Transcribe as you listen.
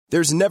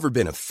There's never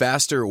been a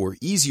faster or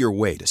easier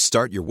way to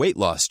start your weight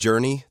loss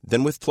journey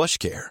than with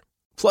PlushCare.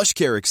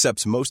 PlushCare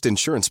accepts most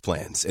insurance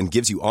plans and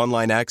gives you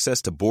online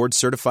access to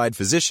board-certified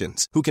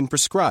physicians who can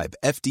prescribe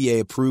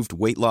FDA-approved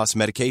weight loss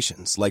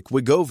medications like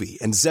Wegovy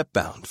and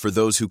Zepbound for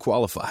those who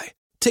qualify.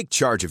 Take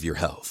charge of your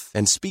health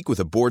and speak with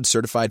a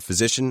board-certified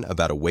physician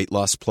about a weight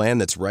loss plan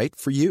that's right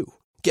for you.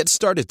 Get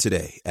started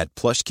today at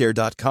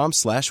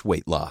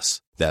plushcare.com/weight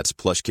loss. That's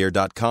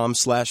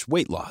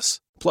plushcare.com/weight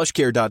loss.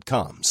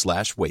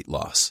 plushcare.com/weight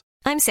loss.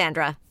 I'm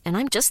Sandra, and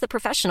I'm just the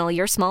professional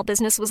your small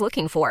business was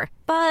looking for.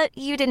 But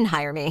you didn't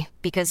hire me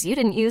because you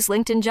didn't use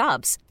LinkedIn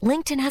Jobs.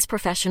 LinkedIn has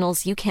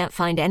professionals you can't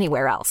find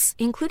anywhere else,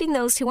 including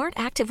those who aren't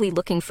actively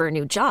looking for a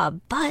new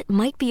job, but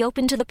might be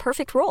open to the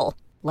perfect role,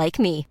 like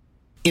me.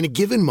 In a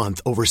given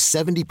month, over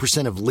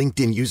 70% of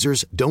LinkedIn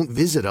users don't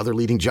visit other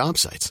leading job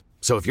sites.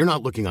 So if you're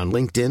not looking on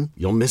LinkedIn,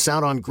 you'll miss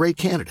out on great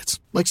candidates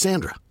like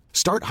Sandra.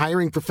 Start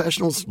hiring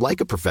professionals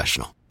like a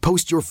professional.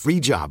 Post your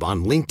free job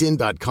on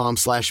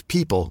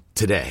linkedin.com/people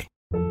today.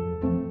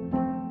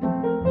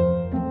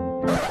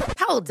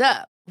 Hold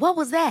up. What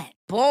was that?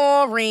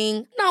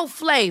 Boring. No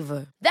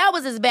flavor. That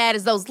was as bad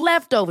as those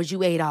leftovers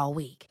you ate all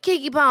week.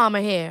 Keke Palmer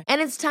here. And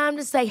it's time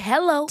to say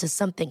hello to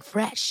something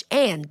fresh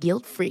and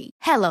guilt-free.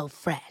 Hello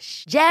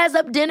Fresh. Jazz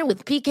up dinner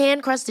with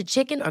pecan-crusted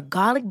chicken or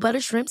garlic butter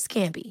shrimp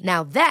scampi.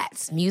 Now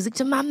that's music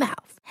to my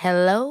mouth.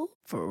 Hello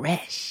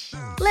Fresh.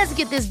 Let's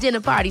get this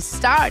dinner party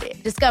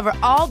started. Discover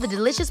all the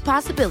delicious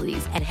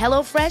possibilities at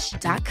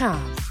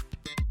hellofresh.com.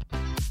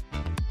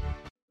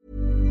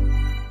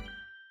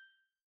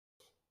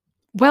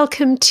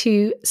 Welcome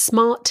to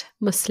Smart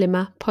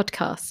Muslimah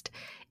podcast.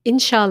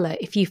 Inshallah,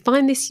 if you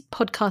find this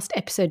podcast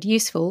episode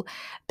useful,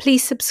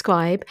 please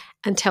subscribe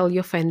and tell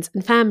your friends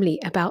and family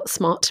about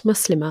Smart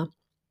Muslimah.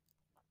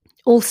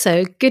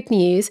 Also, good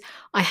news,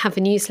 I have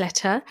a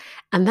newsletter,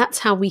 and that's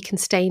how we can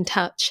stay in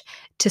touch.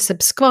 To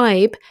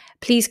subscribe,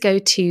 please go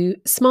to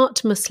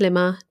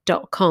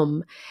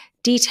smartmuslimah.com.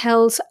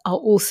 Details are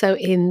also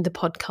in the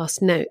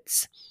podcast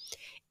notes.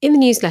 In the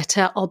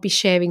newsletter, I'll be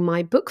sharing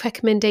my book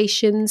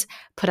recommendations,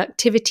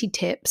 productivity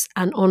tips,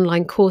 and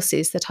online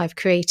courses that I've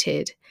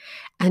created,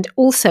 and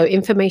also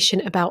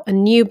information about a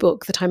new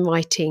book that I'm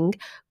writing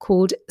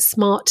called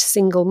Smart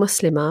Single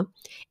Muslimah.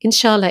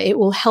 Inshallah, it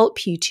will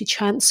help you to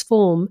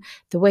transform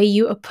the way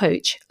you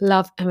approach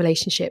love and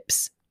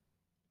relationships.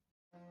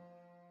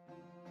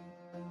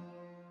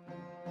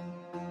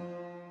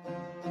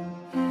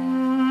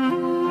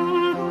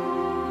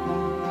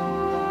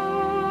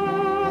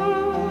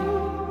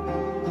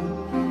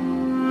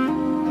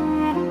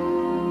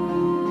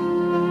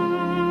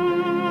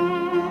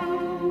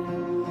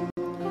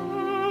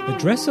 The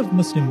dress of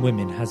Muslim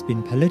women has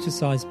been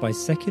politicised by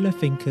secular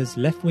thinkers,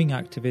 left-wing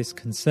activists,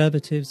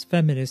 conservatives,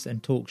 feminists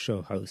and talk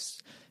show hosts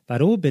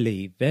that all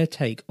believe their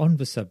take on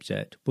the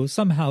subject will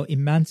somehow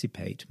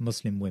emancipate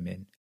Muslim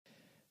women.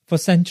 For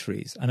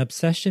centuries, an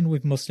obsession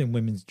with Muslim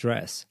women's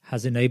dress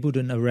has enabled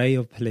an array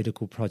of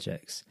political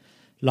projects.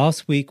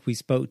 Last week we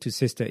spoke to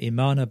Sister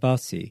Iman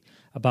Abbasi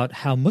about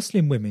how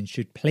Muslim women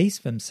should place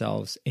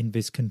themselves in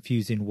this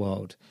confusing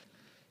world.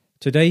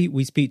 Today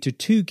we speak to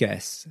two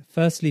guests.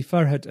 Firstly,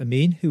 Farhat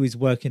Amin, who is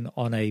working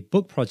on a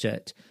book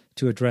project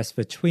to address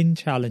the twin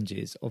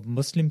challenges of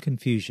Muslim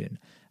confusion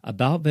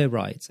about their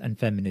rights and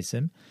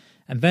feminism.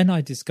 And then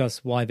I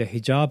discuss why the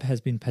hijab has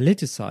been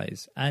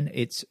politicized and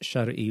its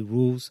Shari'i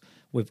rules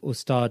with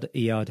Ustadh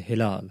Iyad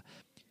Hilal,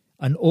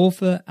 an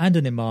author and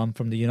an imam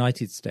from the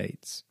United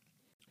States.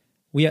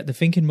 We at the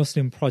Thinking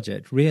Muslim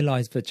Project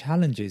realise the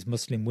challenges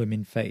Muslim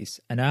women face,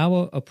 and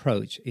our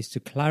approach is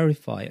to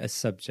clarify a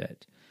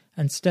subject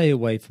and stay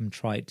away from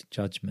trite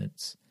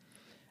judgments.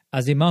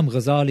 As Imam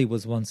Ghazali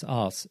was once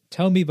asked,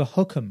 "Tell me the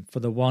hukm for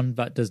the one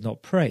that does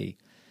not pray,"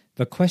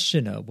 the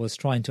questioner was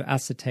trying to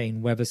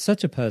ascertain whether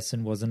such a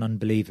person was an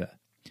unbeliever.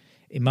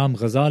 Imam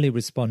Ghazali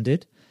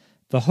responded,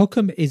 "The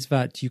hukm is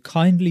that you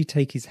kindly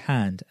take his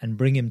hand and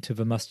bring him to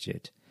the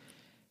masjid."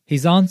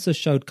 His answer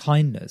showed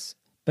kindness,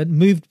 but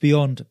moved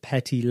beyond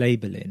petty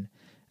labelling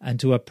and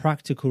to a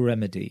practical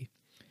remedy.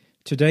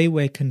 Today,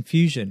 where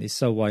confusion is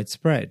so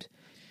widespread,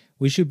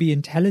 we should be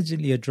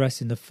intelligently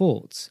addressing the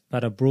faults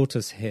that have brought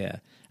us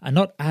here and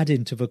not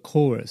adding to the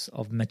chorus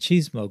of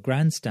machismo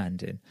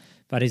grandstanding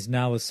that is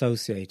now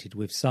associated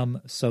with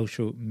some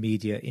social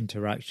media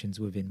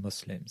interactions within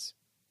Muslims.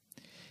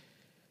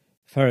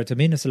 Farhat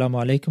Amin, assalamu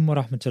alaikum wa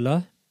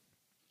rahmatullah.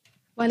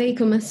 Wa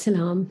alaikum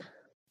assalam.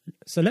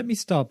 So let me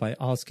start by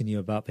asking you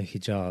about the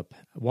hijab.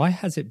 Why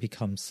has it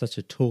become such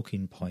a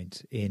talking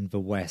point in the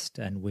West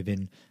and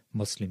within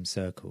Muslim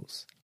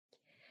circles?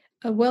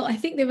 Well, I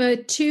think there are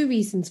two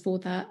reasons for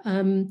that.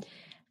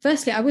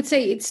 Firstly, I would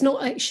say it's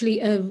not actually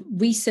a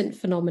recent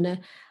phenomena.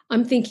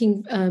 I'm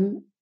thinking,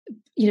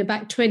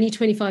 back 20,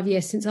 25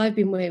 years since I've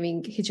been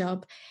wearing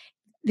hijab,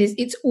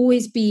 it's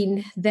always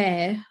been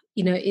there.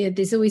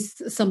 There's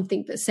always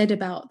something that's said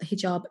about the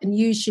hijab, and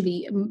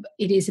usually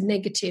it is a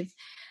negative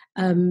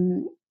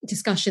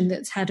discussion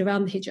that's had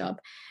around the hijab.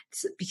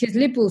 Because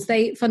liberals,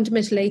 they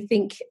fundamentally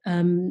think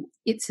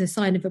it's a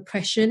sign of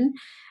oppression,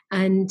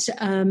 and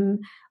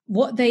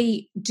what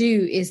they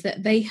do is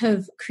that they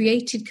have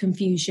created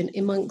confusion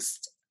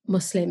amongst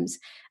Muslims.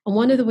 And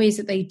one of the ways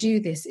that they do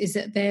this is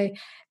that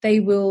they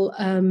will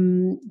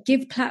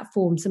give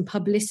platforms and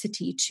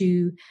publicity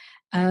to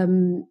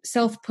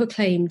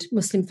self-proclaimed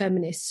Muslim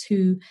feminists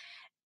who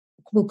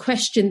will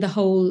question the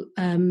whole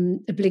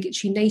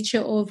obligatory nature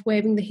of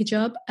wearing the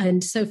hijab.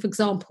 And so, for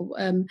example,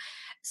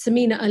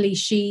 Samina Ali,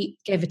 she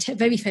gave a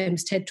very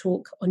famous TED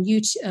talk on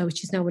YouTube,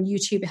 which is now on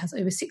YouTube. It has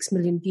over 6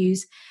 million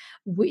views,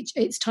 which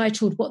it's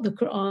titled "What the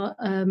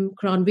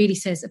Quran Really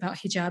Says About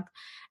Hijab."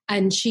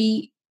 And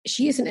she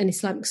isn't an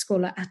Islamic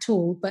scholar at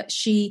all, but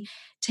she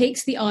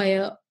takes the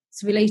ayah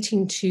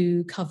relating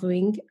to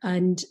covering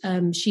and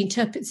she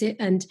interprets it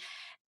and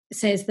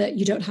says that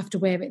you don't have to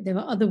wear it. There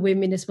are other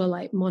women as well,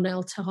 like Mona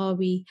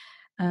El-Tahawi,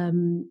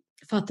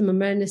 Fatima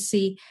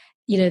Mernasi,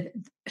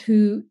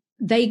 who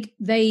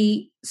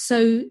they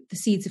sow the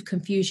seeds of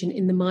confusion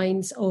in the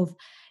minds of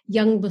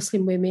young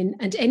Muslim women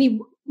and any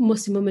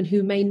Muslim woman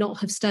who may not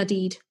have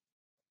studied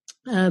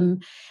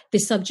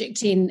this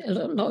subject in a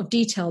lot of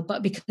detail,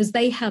 but because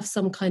they have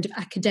some kind of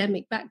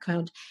academic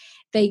background,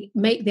 they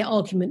make their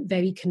argument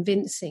very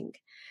convincing.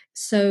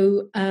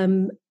 So,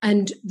 and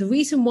the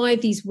reason why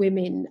these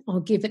women are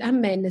given,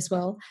 and men as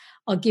well,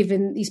 are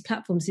given these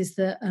platforms is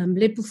that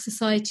liberal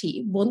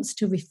society wants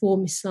to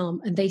reform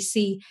Islam, and they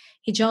see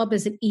hijab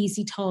as an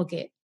easy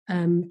target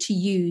to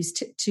use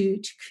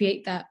to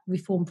create that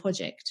reform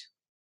project.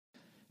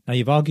 Now,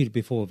 you've argued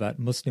before that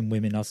Muslim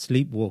women are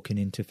sleepwalking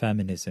into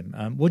feminism.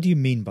 What do you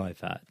mean by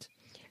that?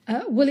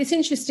 Well, it's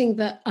interesting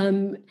that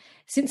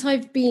since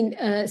I've been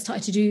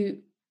started to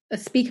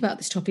speak about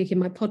this topic in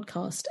my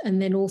podcast,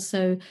 and then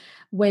also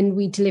when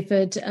we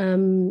delivered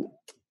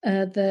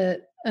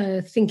the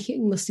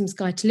Thinking Muslims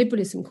Guide to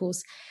Liberalism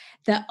course,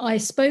 that I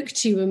spoke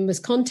to and was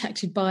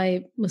contacted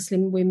by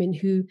Muslim women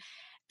who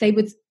they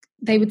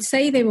would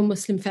say they were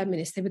Muslim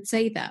feminists. They would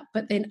say that,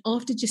 but then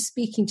after just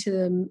speaking to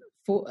them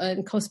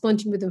and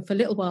corresponding with them for a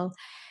little while,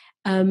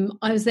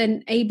 I was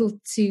then able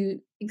to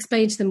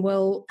explain to them,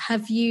 well,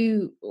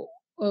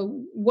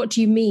 what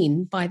do you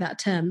mean by that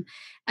term?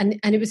 And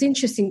it was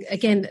interesting,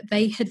 again, that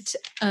they had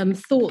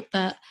thought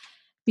that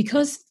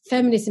because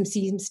feminism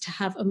seems to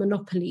have a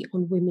monopoly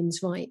on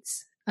women's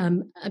rights,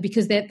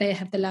 because they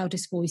have the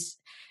loudest voice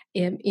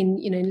in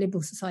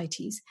liberal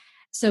societies.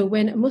 So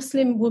when a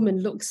Muslim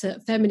woman looks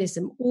at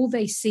feminism, all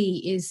they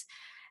see is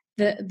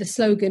the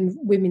slogan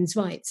women's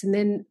rights. And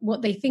then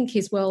what they think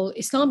is, well,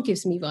 Islam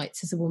gives me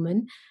rights as a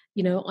woman.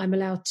 I'm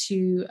allowed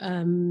to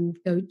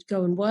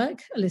go and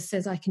work. Allah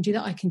says I can do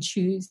that. I can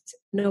choose.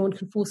 No one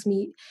can force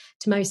me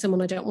to marry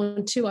someone I don't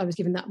want to. I was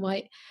given that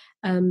right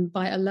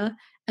by Allah.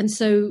 And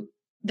so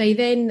they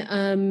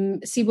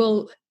then see,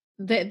 well,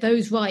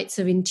 those rights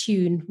are in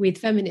tune with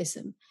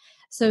feminism.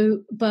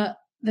 So, but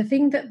the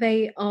thing that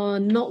they are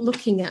not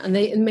looking at, and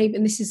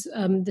this is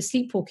the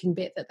sleepwalking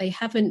bit that they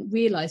haven't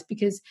realised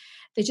because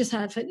they just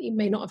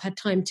may not have had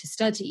time to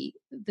study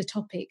the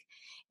topic,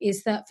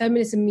 is that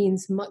feminism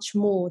means much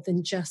more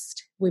than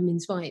just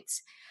women's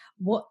rights.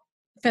 What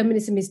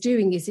feminism is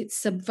doing is it's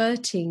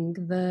subverting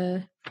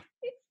the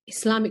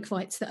Islamic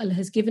rights that Allah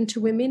has given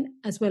to women,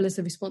 as well as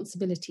the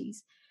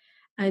responsibilities.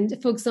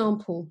 And for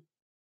example,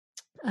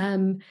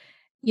 in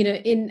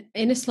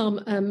Islam,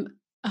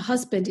 a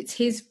husband, it's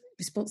his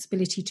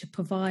responsibility to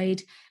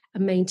provide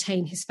and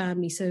maintain his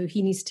family. So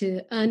he needs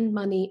to earn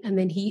money, and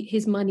then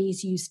his money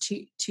is used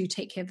to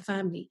take care of the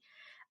family.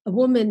 A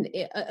woman,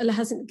 Allah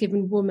hasn't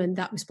given woman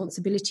that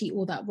responsibility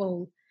or that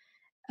role.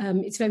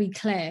 It's very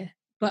clear.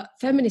 But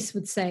feminists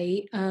would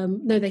say,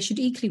 no, they should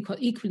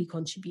equally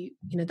contribute.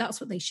 That's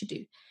what they should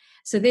do.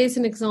 So there's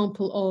an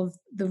example of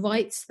the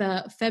rights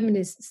that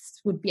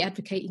feminists would be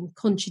advocating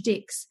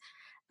contradicts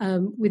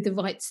with the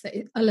rights that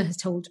Allah has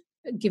told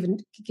given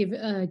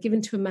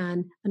to a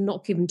man and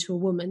not given to a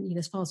woman,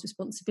 as far as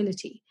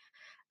responsibility.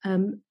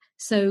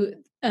 So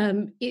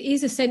it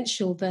is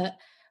essential that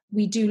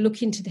we do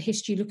look into the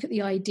history, look at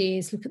the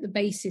ideas, look at the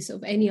basis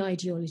of any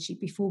ideology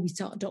before we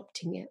start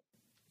adopting it.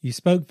 You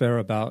spoke there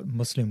about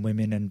Muslim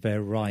women and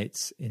their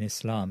rights in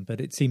Islam,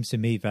 but it seems to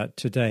me that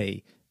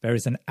today there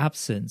is an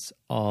absence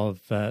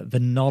of the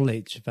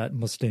knowledge that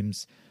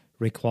Muslims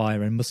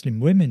require and Muslim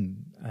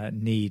women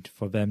need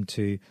for them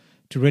to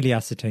really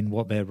ascertain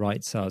what their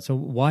rights are. So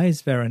why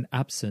is there an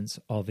absence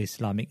of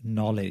Islamic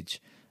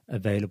knowledge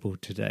available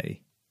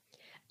today?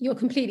 You're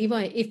completely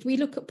right. If we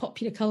look at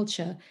popular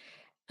culture,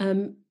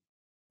 everything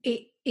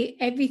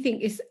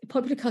is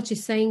popular culture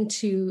is saying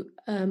to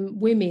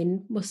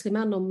women, Muslim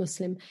and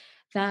non-Muslim,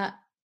 that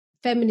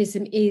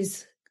feminism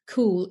is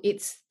cool.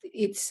 It's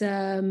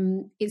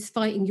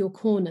fighting your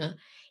corner.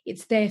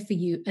 It's there for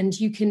you, and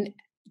you can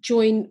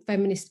join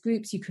feminist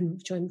groups. You can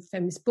join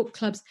feminist book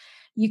clubs.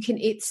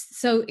 It's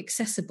so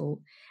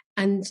accessible,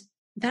 and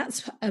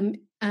that's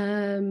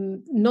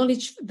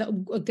knowledge that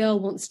a girl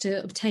wants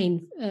to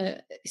obtain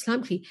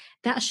Islamically.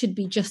 That should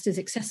be just as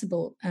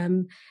accessible.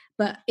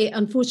 But it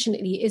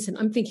unfortunately isn't.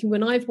 I'm thinking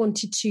when I've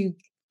wanted to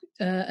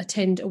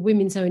attend a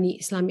women's only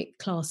Islamic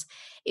class.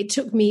 It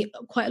took me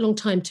quite a long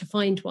time to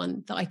find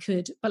one that I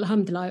could, but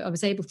alhamdulillah, I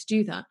was able to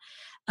do that.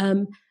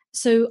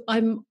 So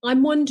I'm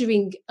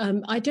wondering,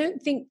 I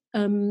think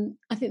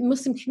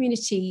Muslim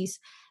communities,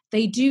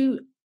 they do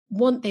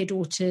want their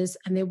daughters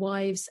and their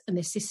wives and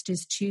their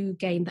sisters to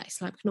gain that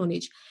Islamic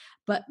knowledge,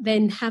 but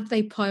then have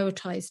they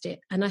prioritized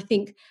it? And I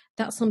think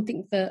that's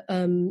something that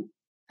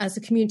as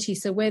a community,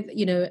 so where,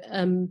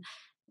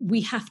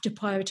 we have to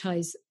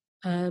prioritize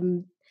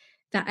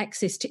that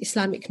access to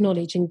Islamic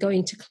knowledge and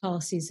going to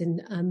classes,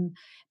 and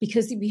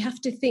because we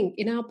have to think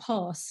in our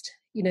past.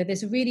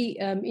 There's a really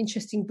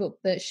interesting book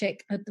that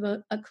Sheikh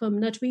Akram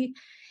Nadwi,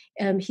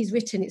 he's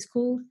written. It's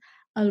called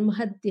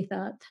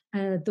Al-Muhaddithat,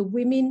 The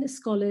Women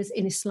Scholars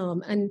in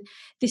Islam. And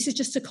this is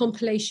just a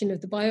compilation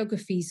of the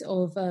biographies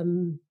of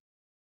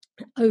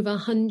over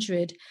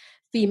 100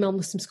 female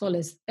Muslim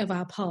scholars of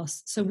our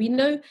past. So we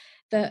know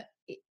that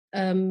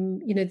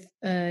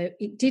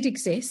it did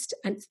exist,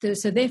 and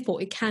so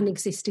therefore it can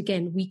exist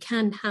again. We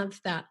can have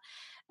that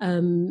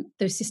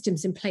those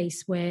systems in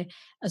place where,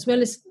 as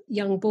well as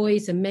young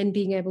boys and men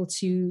being able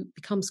to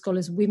become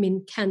scholars,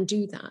 women can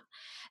do that.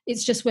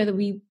 It's just whether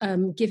we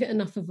give it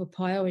enough of a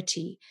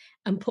priority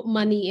and put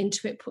money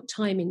into it, put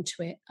time into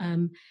it.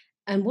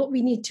 And what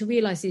we need to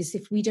realize is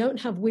if we don't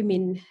have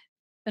women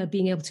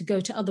being able to go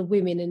to other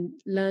women and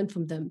learn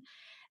from them,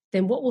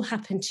 then what will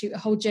happen to a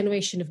whole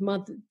generation of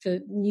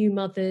the new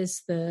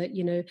mothers,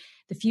 the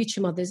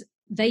future mothers?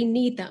 They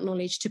need that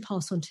knowledge to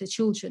pass on to the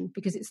children,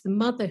 because it's the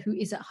mother who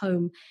is at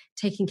home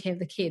taking care of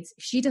the kids.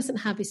 If she doesn't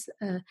have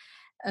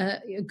a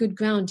good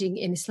grounding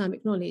in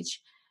Islamic knowledge,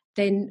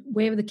 then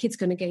where are the kids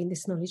going to gain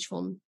this knowledge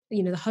from?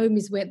 The home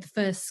is where the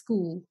first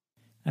school.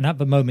 And at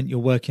the moment, you're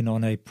working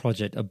on a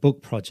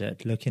book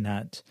project, looking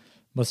at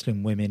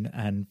Muslim women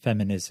and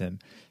feminism.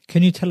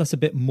 Can you tell us a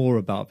bit more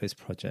about this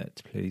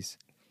project, please?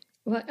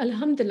 Well,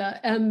 alhamdulillah,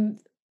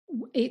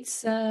 it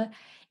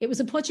was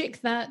a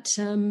project that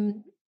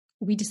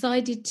we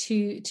decided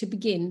to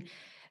begin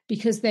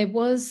because there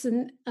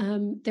wasn't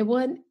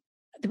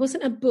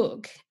a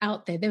book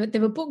out there.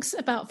 There were books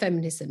about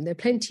feminism. There are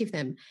plenty of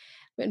them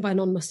written by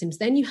non-Muslims.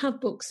 Then you have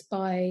books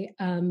by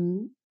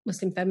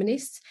Muslim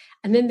feminists,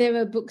 and then there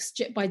are books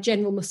by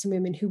general Muslim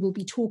women who will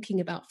be talking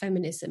about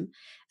feminism.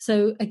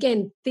 So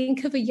again,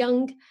 think of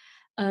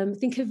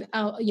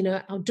our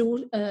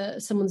daughter,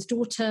 someone's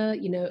daughter,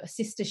 a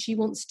sister. She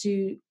wants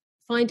to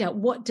find out,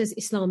 what does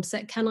Islam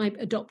say? Can I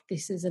adopt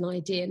this as an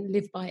idea and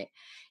live by it?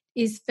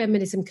 Is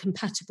feminism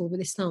compatible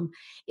with Islam?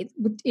 It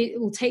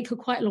will take her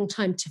quite a long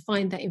time to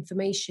find that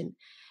information.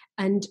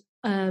 And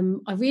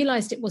I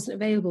realized it wasn't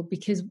available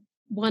because,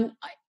 one,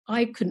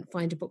 I couldn't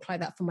find a book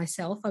like that for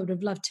myself. I would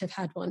have loved to have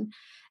had one.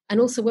 And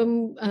also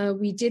when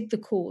we did the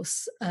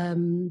course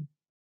and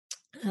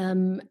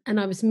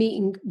I was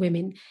meeting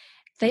women,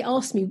 they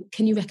asked me,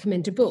 can you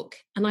recommend a book?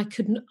 And I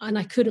couldn't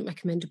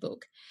recommend a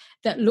book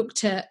that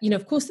looked at,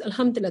 of course,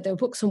 alhamdulillah, there are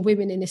books on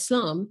women in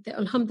Islam.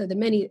 Alhamdulillah, there are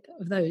many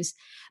of those,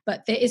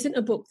 but there isn't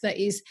a book that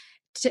is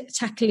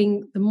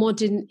tackling the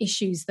modern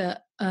issues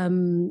that,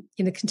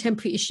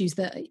 contemporary issues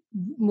that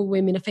more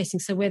women are facing.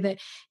 So whether,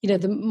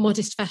 the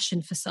modest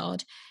fashion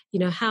facade,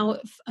 how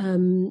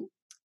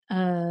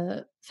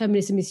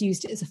feminism is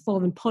used as a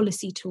foreign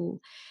policy tool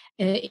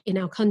in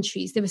our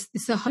countries. There's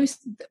a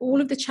host,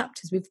 all of the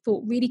chapters we've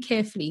thought really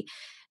carefully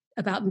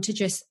about them to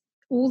address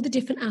all the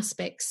different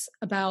aspects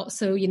about,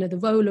 the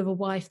role of a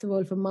wife, the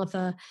role of a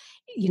mother,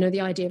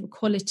 the idea of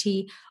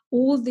equality,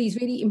 all these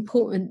really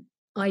important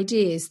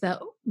ideas that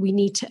we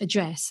need to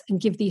address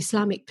and give the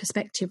Islamic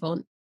perspective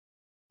on.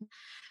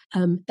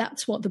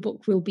 That's what the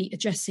book will be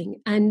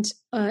addressing. And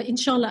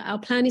inshallah, our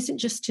plan isn't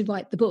just to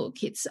write the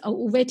book. It's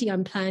already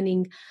I'm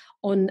planning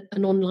on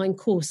an online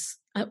course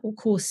or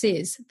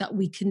courses that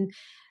we can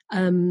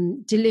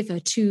deliver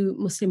to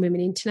Muslim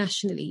women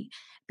internationally,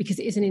 because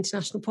it is an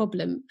international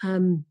problem,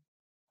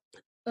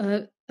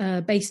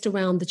 based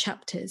around the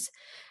chapters.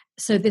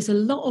 So there's a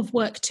lot of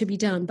work to be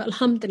done. But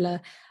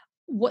alhamdulillah,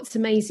 what's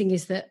amazing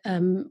is that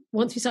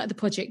once we started the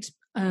project,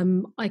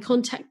 I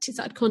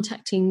started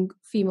contacting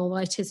female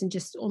writers, and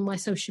just on my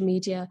social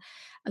media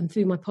and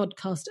through my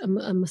podcast,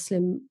 a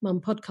Muslim Mum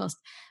podcast,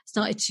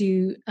 started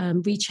to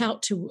reach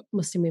out to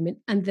Muslim women,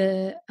 and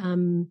the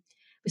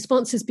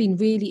response has been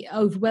really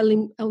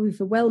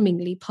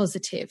overwhelmingly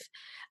positive.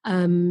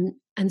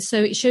 And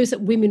so it shows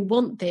that women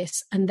want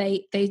this, and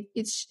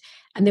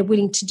they're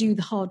willing to do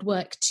the hard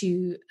work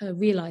to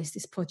realize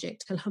this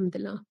project.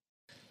 Alhamdulillah.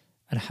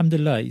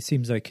 Alhamdulillah, it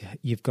seems like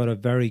you've got a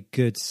very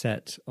good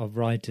set of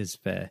writers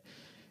there.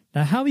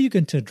 Now, how are you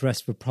going to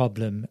address the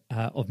problem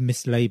of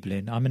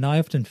mislabeling? I mean, I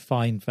often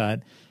find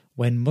that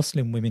when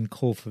Muslim women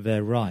call for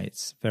their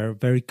rights, they're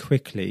very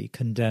quickly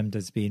condemned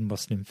as being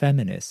Muslim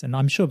feminists. And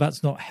I'm sure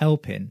that's not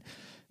helping.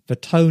 The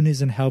tone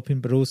isn't helping,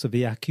 but also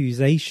the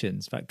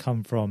accusations that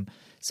come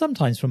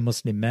sometimes from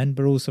Muslim men,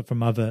 but also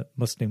from other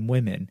Muslim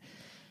women.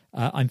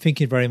 I'm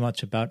thinking very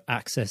much about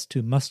access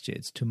to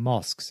masjids, to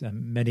mosques,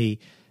 and many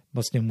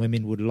Muslim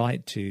women would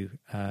like to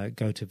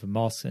go to the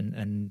mosque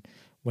and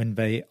when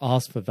they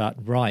ask for that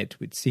right,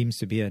 which seems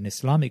to be an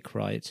Islamic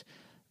right,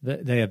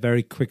 they are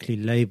very quickly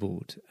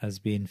labelled as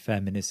being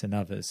feminist and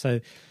others. So,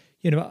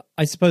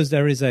 I suppose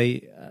there is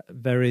a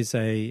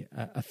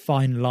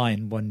fine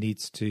line one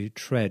needs to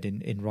tread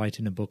in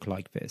writing a book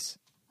like this.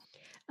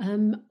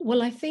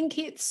 Well, I think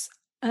it's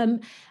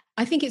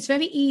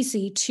very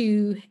easy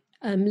to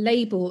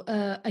label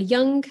a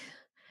young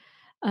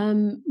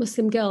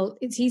Muslim girl.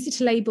 It's easy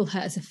to label her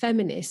as a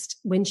feminist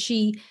when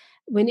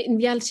in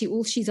reality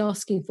all she's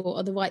asking for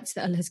are the rights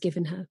that Allah has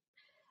given her.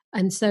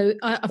 And so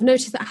I've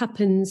noticed that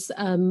happens.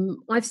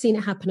 I've seen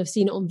it happen. I've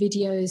seen it on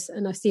videos,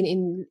 and I've seen it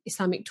in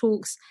Islamic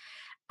talks.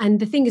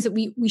 And the thing is that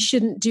we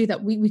shouldn't do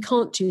that. We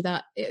can't do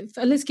that. If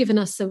Allah's given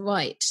us a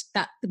right,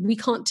 that we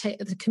can't take,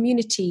 the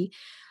community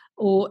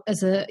or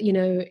as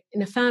in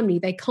a family,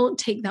 they can't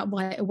take that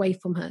right away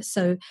from her.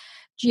 So,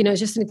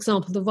 just an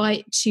example, the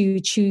right to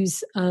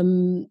choose,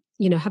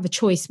 have a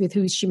choice with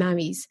who she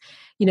marries,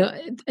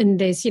 and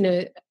there's,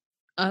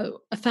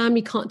 a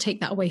family can't take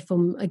that away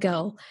from a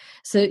girl.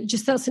 So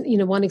just that's,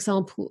 one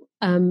example.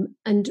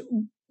 And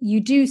you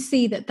do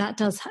see that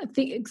does, I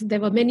think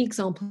there are many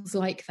examples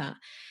like that.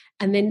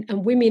 And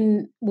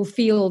women will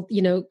feel,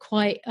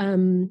 quite,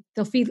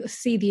 they'll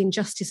see the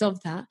injustice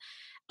of that.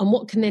 And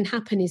what can then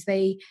happen is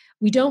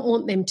we don't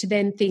want them to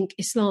then think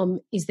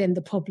Islam is then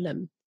the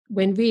problem,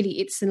 when really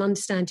it's an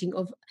understanding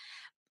of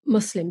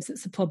Muslims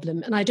that's the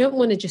problem. And I don't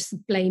want to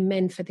just blame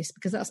men for this,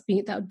 because that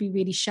would be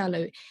really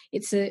shallow.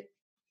 It's a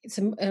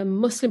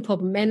Muslim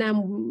problem. Men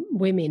and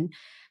women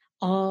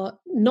are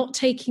not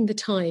taking the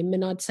time,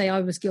 and I'd say I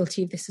was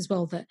guilty of this as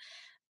well, that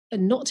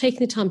not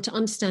taking the time to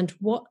understand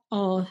what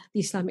are the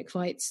Islamic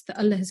rights that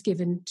Allah has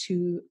given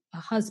to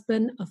a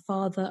husband, a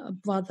father, a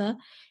brother.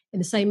 In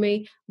the same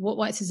way, what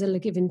rights has Allah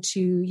given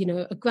to,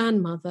 a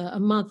grandmother, a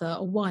mother,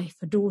 a wife,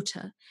 a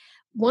daughter.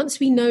 Once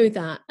we know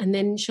that, and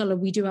then inshallah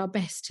we do our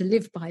best to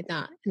live by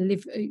that and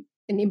live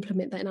and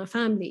implement that in our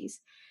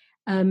families,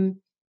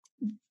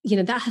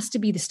 that has to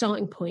be the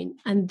starting point.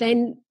 And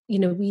then, we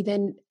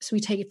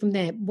take it from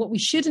there. What we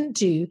shouldn't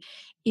do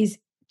is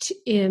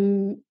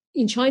in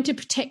trying to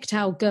protect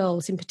our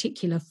girls in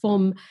particular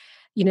from,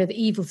 the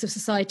evils of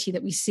society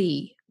that we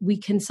see, we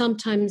can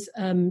sometimes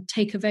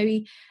take a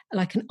very,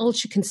 an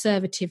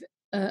ultra-conservative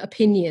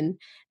opinion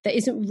that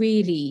isn't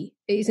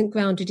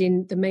grounded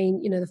in the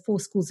main, the four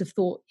schools of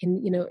thought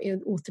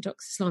in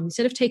Orthodox Islam.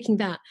 Instead of taking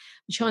that,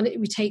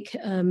 we take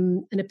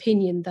an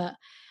opinion that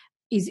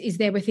is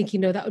there. We're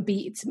thinking, no,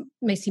 it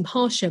may seem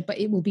harsher, but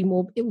it will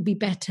be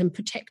better and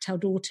protect our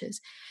daughters.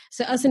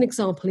 So as an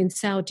example, in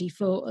Saudi,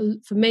 for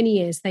many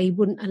years, they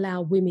wouldn't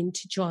allow women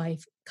to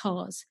drive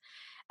cars.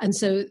 And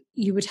so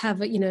you would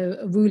have, a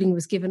ruling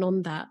was given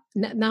on that.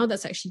 Now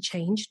that's actually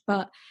changed,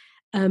 but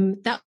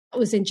that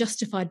was then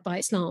justified by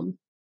Islam.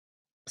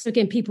 So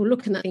again, people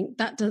look at that and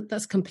think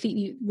that's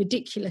completely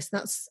ridiculous.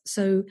 That's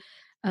so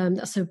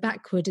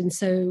backward and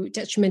so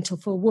detrimental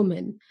for a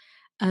woman.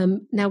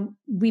 Now,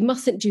 we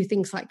mustn't do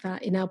things like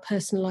that in our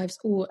personal lives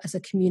or as a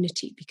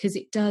community, because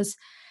it does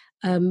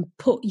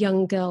put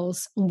young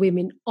girls and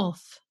women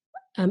off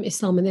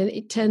Islam, and then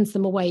it turns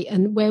them away.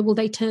 And where will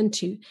they turn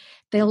to?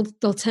 They'll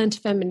turn to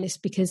feminists,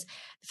 because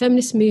the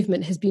feminist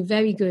movement has been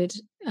very good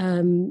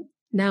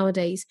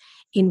nowadays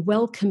in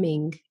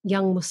welcoming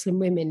young Muslim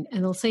women,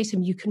 and they'll say to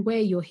them, you can wear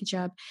your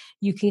hijab,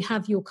 you can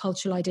have your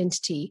cultural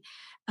identity,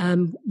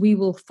 we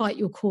will fight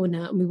your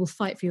corner and we will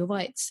fight for your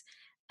rights.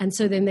 And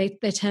so then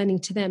they're turning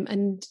to them,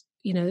 and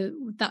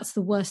that's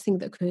the worst thing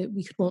that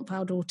we could want for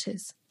our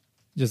daughters.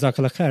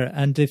 Jazakallah khair.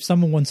 And if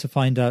someone wants to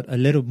find out a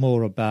little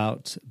more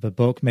about the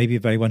book, maybe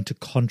they want to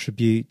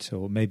contribute,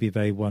 or maybe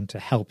they want to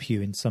help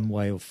you in some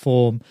way or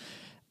form,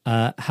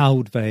 how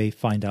would they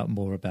find out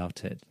more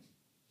about it?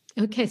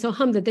 Okay, so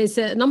alhamdulillah, there's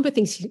a number of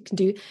things you can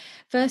do.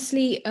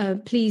 Firstly,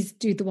 please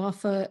do dua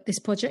for this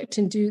project,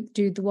 and do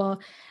dua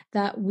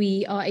that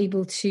we are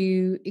able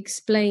to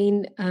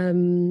explain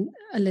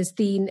Allah's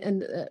deen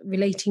and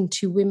relating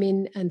to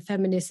women and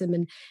feminism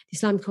and the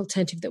Islamic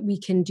alternative, that we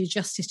can do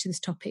justice to this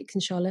topic,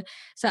 inshallah.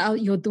 So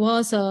your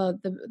duas are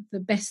the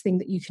best thing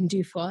that you can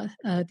do for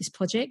this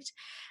project.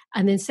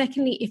 And then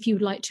secondly, if you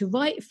would like to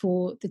write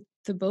for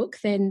the book,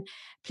 then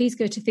please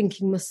go to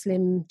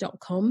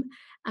thinkingmuslim.com.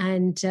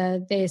 And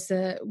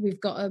we've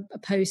got a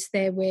post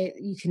there where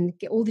you can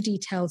get all the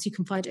details. You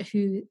can find out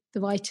who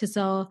the writers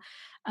are,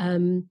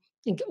 and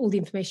get all the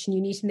information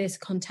you need. And there's a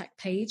contact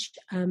page.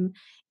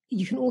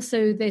 You can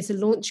also, there's a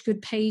launch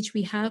good page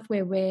we have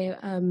where we're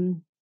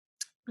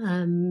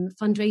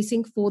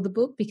fundraising for the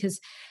book,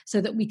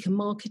 so that we can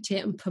market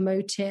it and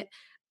promote it,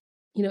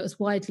 as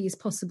widely as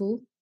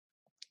possible.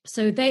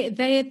 So they're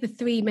the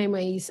three main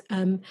ways.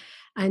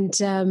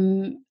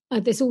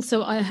 There's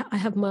also, I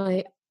have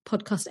my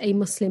podcast, A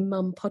Muslim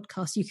Mum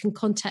podcast. You can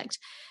contact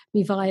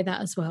me via that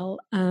as well.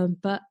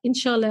 But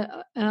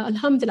inshallah,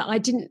 alhamdulillah, I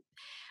didn't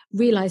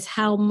realize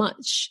how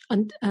much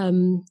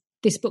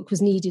this book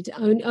was needed.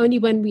 Only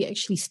when we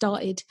actually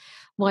started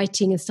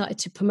writing and started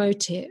to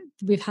promote it,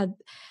 we've had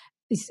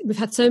we've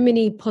had so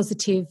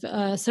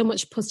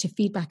much positive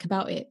feedback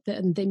about it,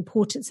 and the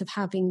importance of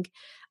having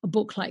a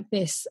book like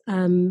this.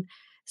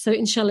 So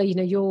inshallah,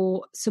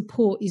 your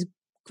support is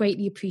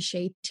greatly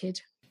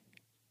appreciated.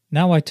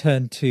 Now I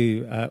turn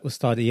to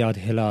Ustadh Iyad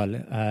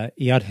Hilal.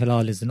 Iyad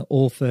Hilal is an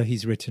author.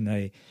 He's written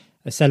a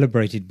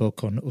celebrated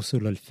book on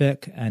Usul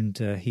al-Fiqh, and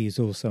he is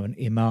also an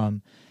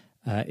imam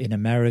in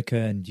America,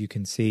 and you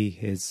can see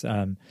his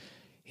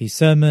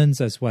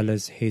sermons as well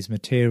as his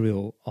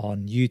material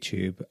on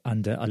YouTube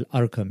under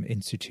Al-Arqam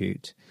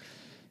Institute.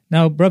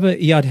 Now, Brother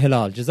Iyad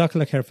Hilal,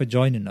 Jazakallah khair for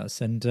joining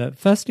us. And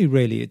firstly,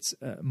 really, it's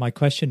my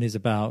question is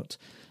about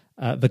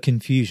the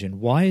confusion.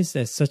 Why is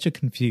there such a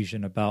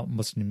confusion about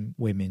Muslim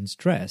women's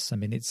dress? I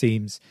mean, it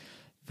seems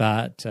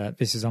that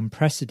this is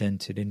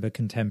unprecedented in the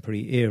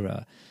contemporary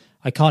era.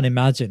 I can't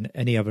imagine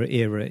any other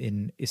era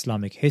in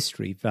Islamic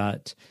history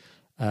that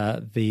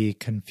the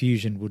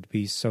confusion would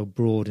be so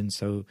broad and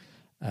so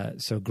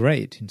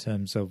great in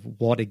terms of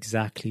what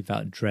exactly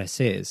that dress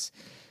is.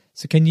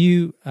 So can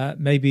you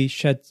maybe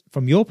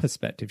from your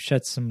perspective,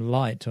 shed some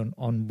light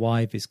on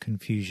why this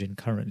confusion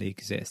currently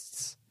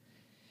exists?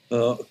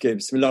 Okay,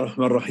 Bismillah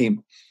ar-Rahman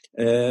ar-Rahim.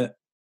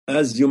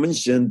 As you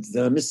mentioned,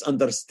 the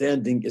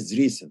misunderstanding is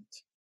recent.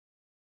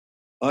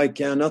 I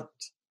cannot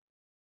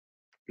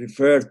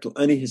refer to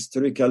any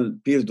historical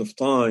period of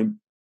time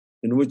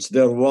in which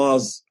there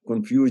was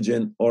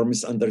confusion or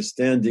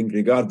misunderstanding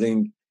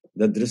regarding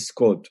the dress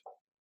code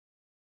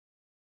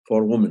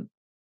for women.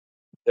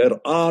 There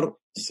are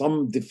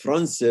some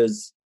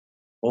differences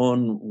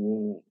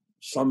on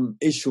some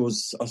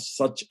issues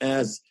such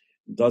as,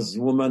 does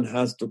woman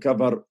have to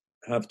cover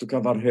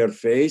her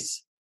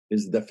face?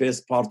 Is the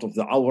face part of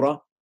the awra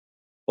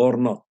or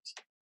not?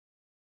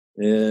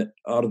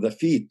 Are the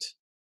feet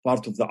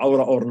part of the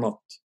awra or not?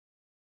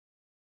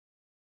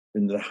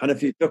 In the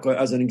Hanafi fiqh,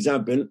 as an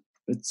example,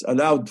 it's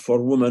allowed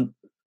for women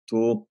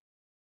to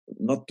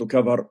not to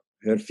cover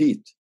her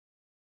feet.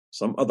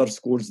 Some other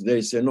schools,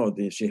 they say no,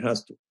 she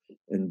has to.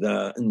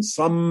 In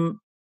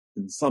some,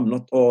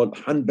 not all,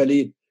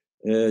 Hanbali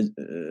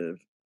fiqh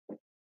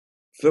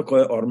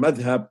or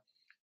madhab,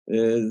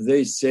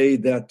 they say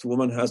that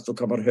woman has to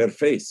cover her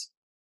face,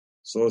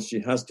 so she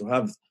has to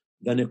have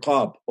the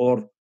niqab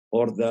or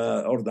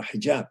the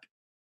hijab,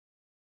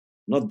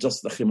 not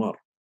just the khimar.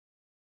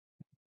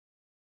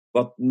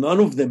 But none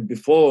of them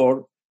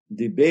before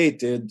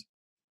debated,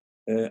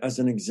 as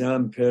an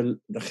example,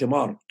 the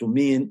khimar to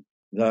mean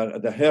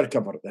the hair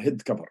cover, the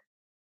head cover.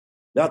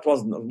 That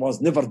was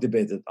never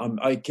debated.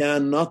 I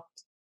cannot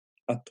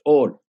at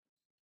all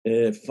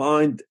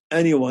find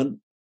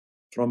anyone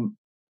from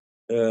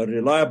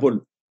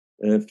reliable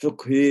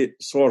fiqh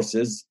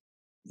sources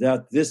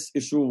that this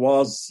issue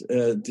was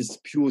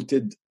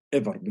disputed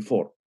ever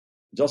before,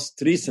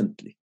 just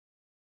recently.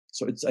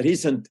 So it's a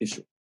recent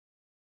issue.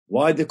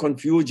 Why the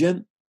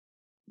confusion?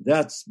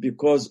 That's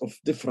because of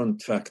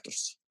different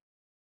factors.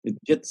 It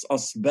gets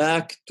us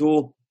back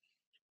to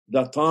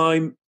the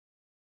time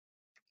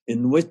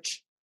in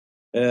which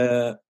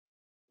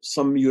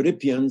some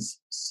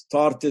Europeans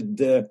started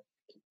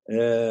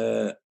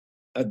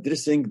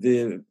addressing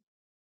the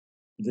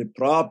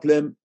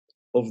problem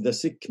of the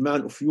sick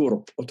man of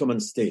Europe, Ottoman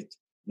state.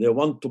 They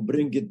want to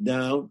bring it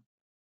down,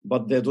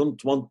 but they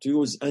don't want to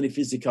use any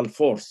physical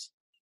force.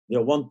 They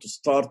want to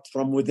start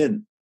from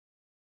within.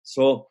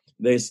 So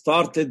they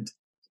started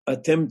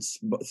attempts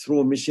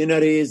through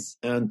missionaries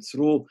and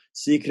through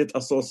secret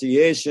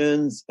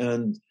associations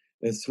and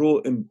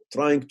through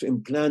trying to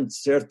implant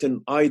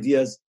certain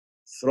ideas,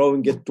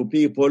 throwing it to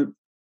people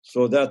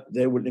so that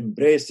they will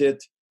embrace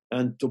it,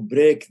 and to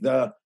break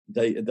the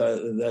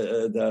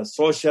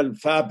social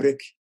fabric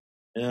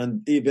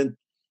and even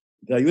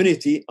the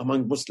unity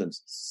among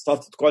Muslims.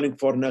 Started calling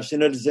for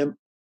nationalism,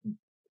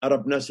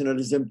 Arab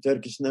nationalism,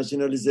 Turkish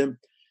nationalism,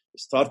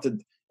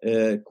 started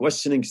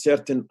questioning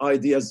certain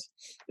ideas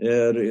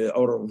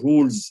or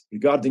rules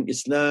regarding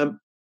Islam.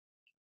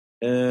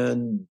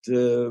 And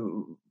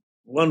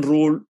one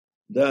rule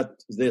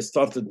that they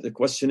started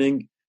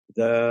questioning,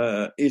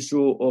 the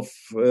issue of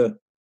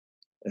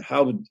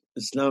how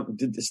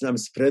Islam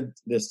spread.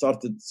 They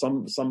started,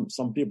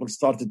 some people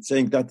started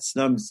saying that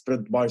Islam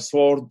spread by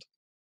sword.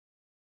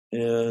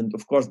 And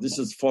of course, this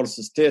is false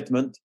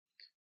statement.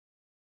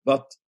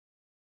 But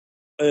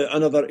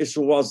another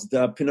issue was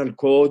the penal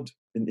code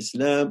in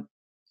Islam.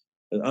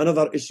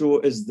 Another issue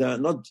is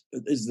not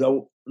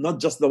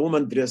just the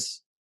woman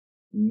dress,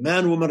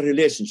 man-woman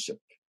relationship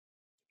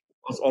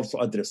was also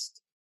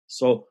addressed.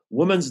 So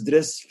women's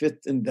dress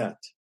fit in that.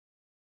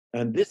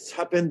 And this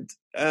happened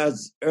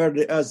as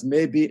early as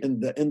maybe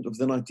in the end of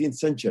the 19th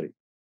century.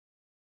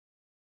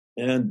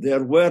 And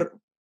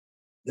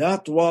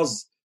that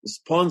was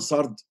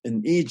sponsored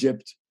in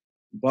Egypt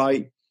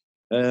by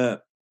the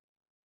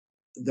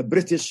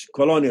British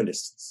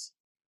colonialists.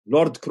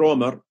 Lord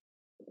Cromer,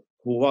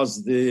 who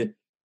was the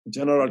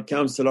General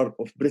Counselor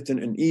of Britain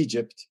in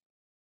Egypt,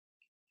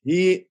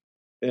 he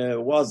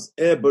was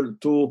able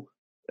to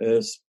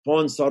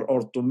sponsor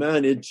or to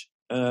manage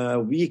a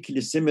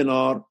weekly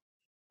seminar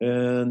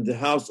in the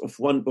house of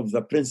one of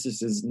the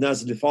princesses,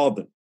 Nazli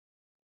Fadl,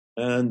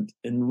 and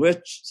in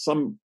which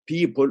some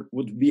people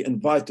would be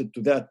invited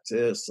to that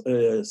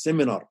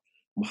seminar.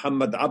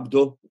 Muhammad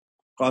Abdo,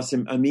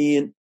 Qasim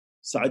Amin,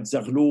 Saad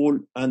Zaghlul,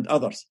 and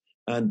others.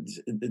 And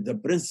the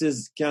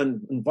princes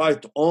can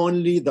invite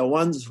only the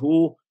ones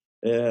who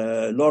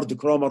Lord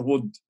Cromer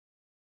would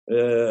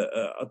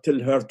tell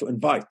her to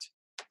invite.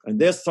 And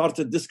they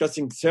started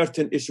discussing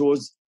certain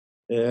issues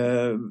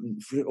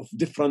of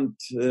different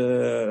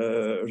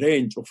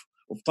range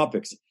of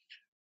topics.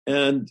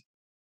 And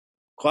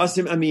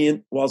Qasim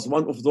Amin was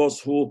one of those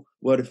who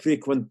were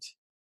frequent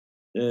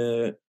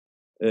attendees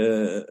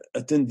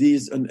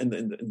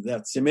in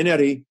that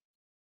seminary.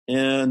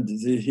 And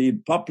he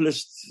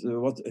published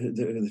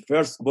the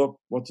first book,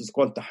 what is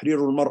called Tahrir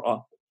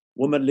al-Mar'a,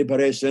 Women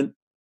Liberation.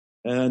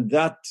 And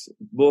that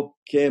book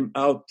came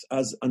out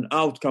as an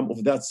outcome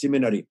of that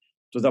seminary,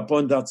 to the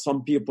point that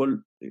some people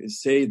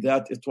say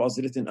that it was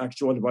written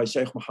actually by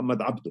Sheikh Muhammad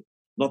Abdo,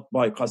 not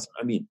by Qasim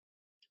Amin.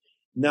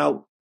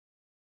 Now,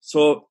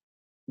 so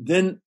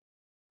then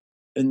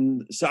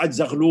Saad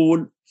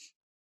Zaghlul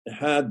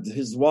had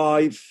his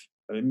wife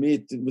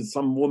meet with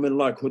some women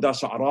like Huda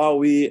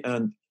Sha'rawi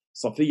and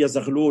Safiya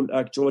Zaghlul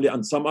actually,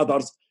 and some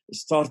others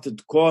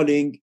started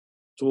calling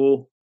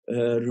to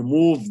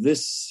remove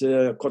this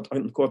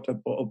quote-unquote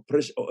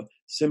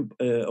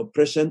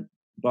oppression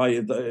by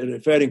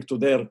referring to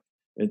their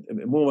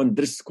women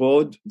dress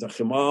code, the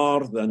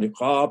khimar, the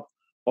niqab.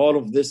 All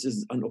of this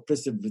is an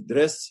oppressive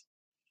dress,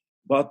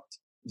 but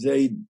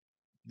they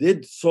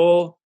did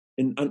so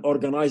in an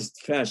organized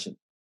fashion.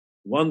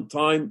 One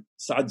time,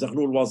 Saad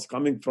Zaghlul was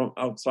coming from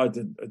outside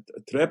a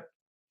trip,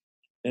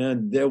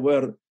 and they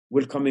were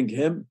welcoming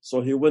him.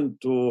 So he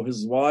went to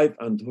his wife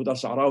and Huda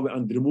Sha'rawi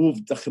and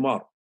removed the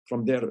khimar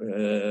from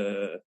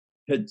their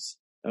heads.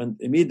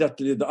 And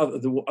immediately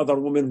the other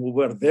women who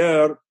were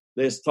there,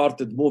 they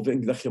started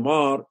moving the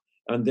khimar,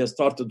 and they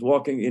started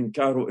walking in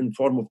Cairo in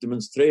form of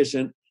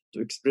demonstration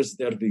to express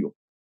their view.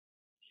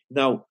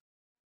 Now,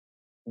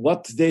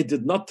 what they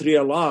did not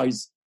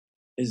realize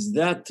is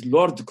that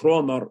Lord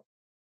Cromer,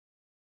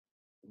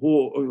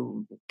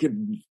 who kept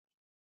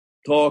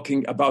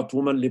talking about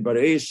women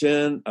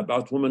liberation,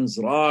 about women's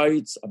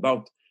rights,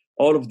 about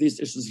all of these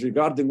issues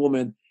regarding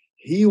women,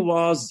 he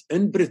was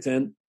in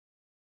Britain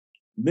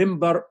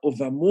member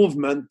of a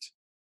movement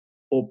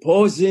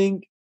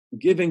opposing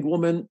giving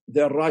women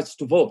their rights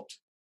to vote.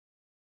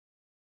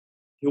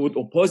 He would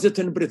oppose it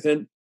in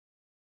Britain.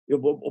 He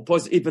would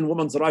oppose even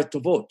women's right to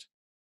vote,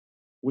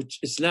 which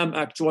Islam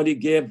actually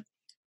gave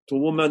to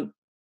women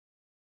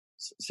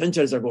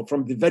centuries ago,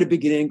 from the very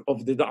beginning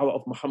of the da'wah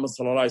of Muhammad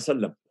sallallahu alaihi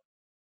wasallam.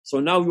 So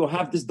now you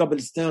have this double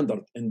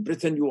standard. In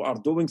Britain, you are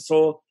doing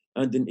so,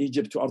 and in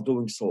Egypt, you are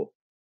doing so.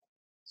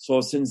 So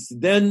since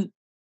then,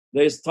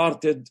 they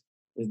started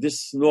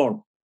this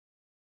norm.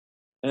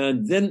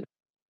 And then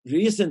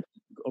recently,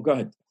 go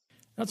ahead.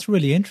 That's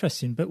really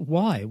interesting, but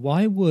why?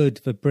 Why would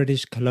the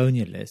British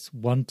colonialists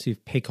want to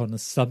pick on a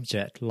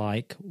subject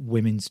like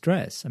women's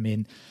dress? I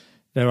mean,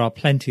 there are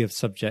plenty of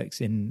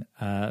subjects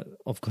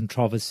of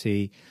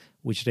controversy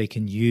which they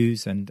can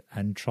use and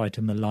try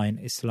to malign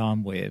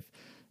Islam with.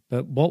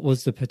 But what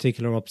was the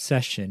particular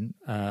obsession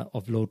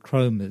of Lord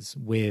Cromer's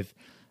with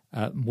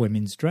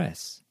women's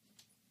dress?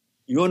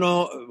 You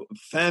know,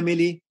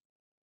 family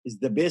is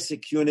the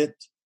basic unit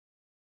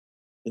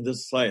in the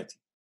society.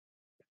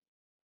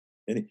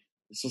 And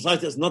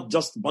society is not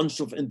just a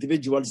bunch of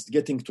individuals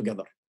getting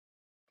together.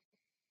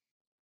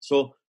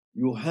 So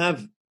you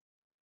have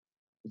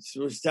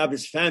to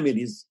establish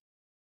families,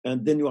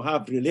 and then you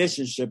have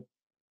relationship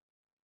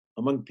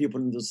among people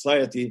in the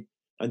society,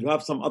 and you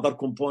have some other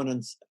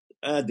components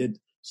added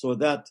so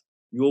that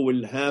you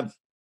will have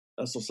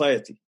a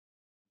society.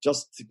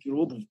 Just a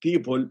group of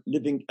people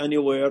living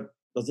anywhere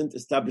doesn't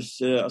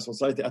establish a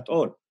society at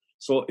all.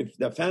 So if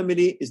the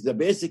family is the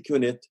basic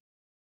unit,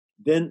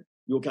 then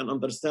you can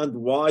understand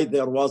why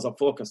there was a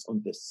focus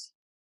on this,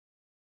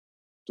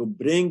 to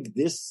bring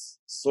this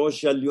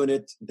social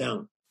unit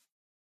down,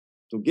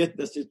 to get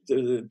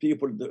the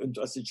people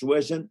into a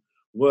situation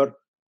where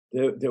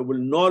they will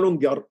no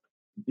longer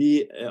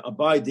be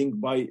abiding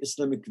by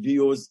Islamic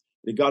views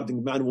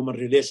regarding man-woman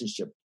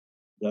relationship.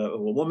 The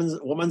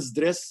woman's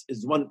dress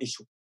is one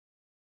issue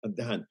at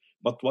the hand,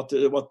 but what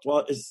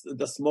is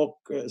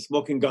the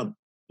smoking gun,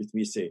 let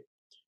me say.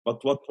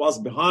 But what was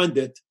behind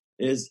it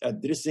is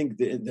addressing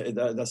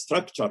the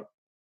structure,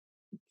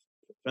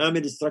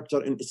 family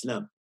structure in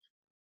Islam,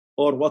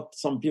 or what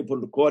some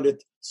people call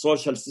it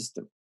social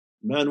system,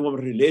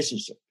 man-woman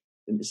relationship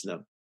in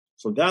Islam.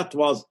 So that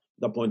was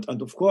the point.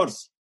 And of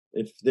course,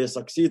 if they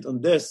succeed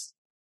on this,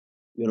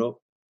 you know,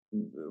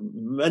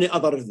 many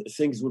other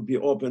things will be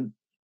open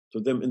to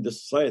them in the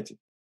society.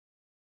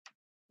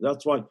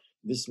 That's why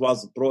this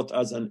was brought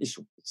as an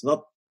issue. It's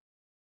not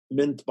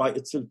meant by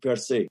itself per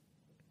se.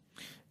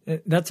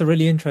 That's a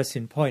really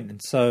interesting point.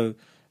 And so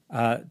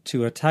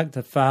to attack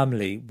the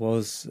family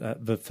was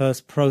the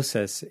first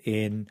process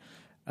in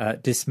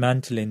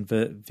dismantling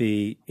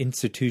the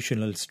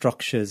institutional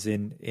structures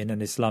in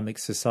an Islamic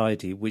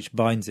society which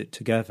binds it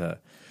together.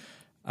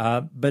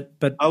 But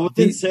I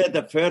wouldn't say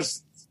the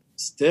first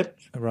step.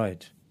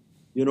 Right.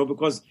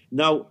 Because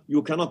now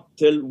you cannot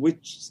tell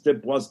which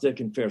step was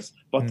taken first,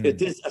 but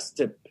it is a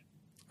step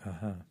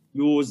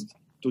used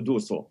to do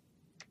so.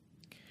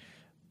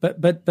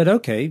 But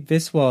okay,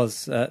 this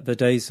was the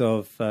days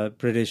of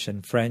British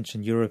and French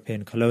and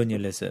European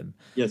colonialism.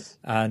 Yes.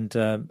 And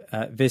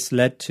this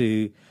led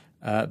to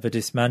the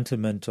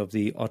dismantlement of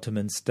the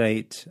Ottoman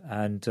state,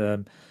 and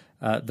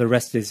the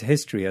rest is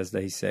history, as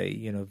they say.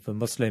 The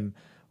Muslim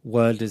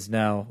world is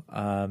now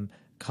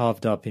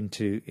carved up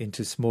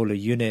into smaller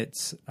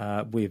units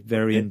with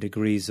varying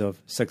degrees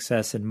of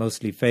success and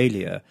mostly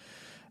failure.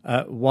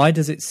 Why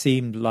does it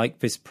seem like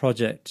this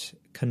project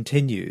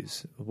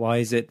continues? Why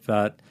is it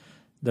that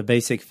the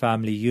basic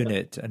family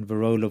unit and the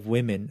role of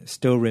women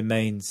still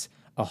remains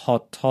a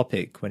hot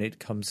topic when it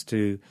comes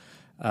to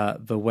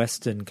the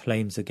Western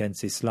claims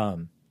against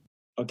Islam?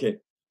 Okay.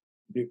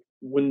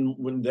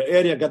 When the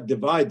area got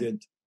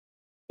divided,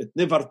 it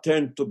never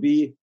turned to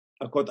be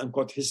a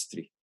quote-unquote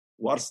history.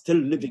 We are still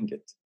living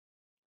it.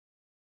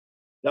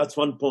 That's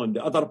one point.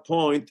 The other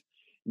point,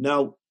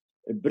 now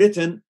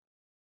Britain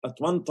at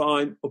one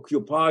time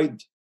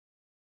occupied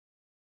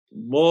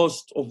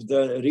most of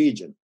the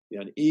region.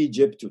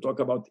 Egypt, you talk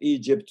about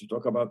Egypt, you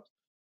talk about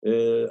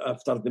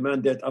after the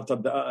mandate, after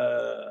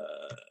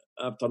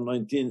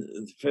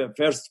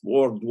First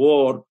World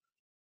War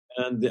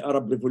and the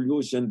Arab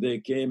Revolution, they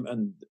came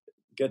and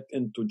get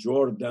into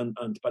Jordan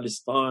and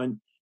Palestine.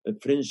 The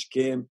French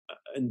came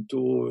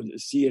into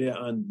Syria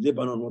and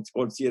Lebanon, what's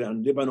called Syria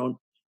and Lebanon.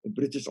 The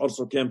British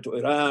also came to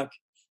Iraq.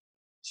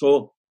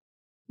 So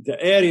the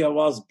area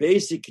was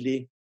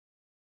basically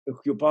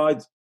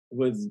occupied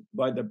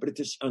by the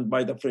British and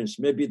by the French.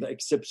 Maybe the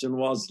exception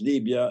was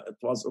Libya. It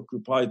was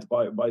occupied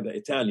by the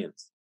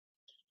Italians.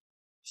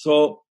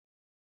 So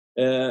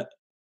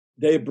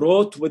they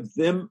brought with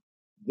them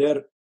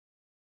their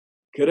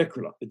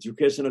curricula,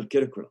 educational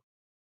curricula.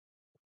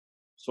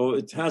 So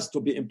it has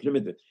to be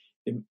implemented.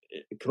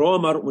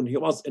 Cromer, when he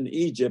was in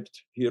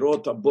Egypt, he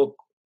wrote a book,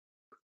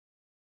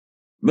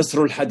 Misr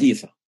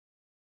al-Haditha.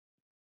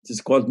 It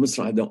is called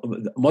Misr,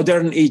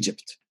 Modern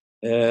Egypt.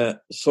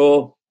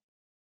 So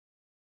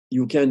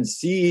you can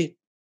see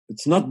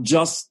it's not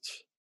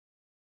just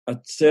a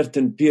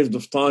certain period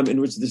of time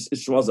in which this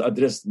issue was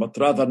addressed, but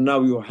rather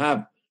now you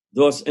have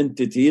those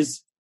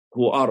entities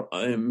who are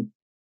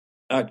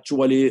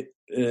actually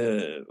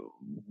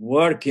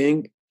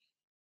working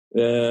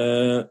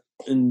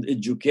in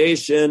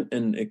education,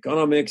 in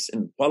economics,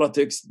 in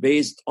politics,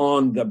 based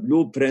on the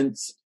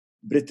blueprints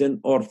Britain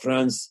or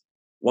France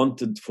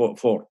wanted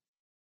for.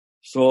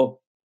 So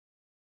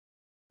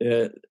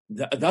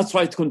that's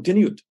why it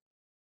continued.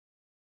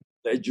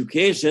 The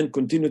education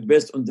continued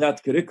based on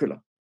that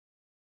curriculum,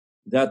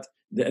 that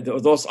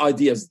those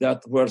ideas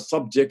that were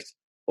subject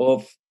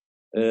of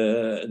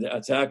the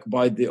attack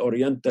by the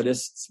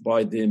Orientalists,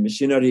 by the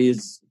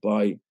missionaries,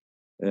 by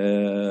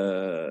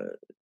the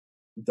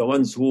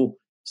ones who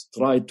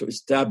tried to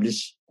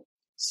establish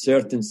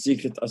certain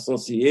secret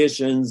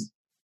associations.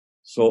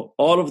 So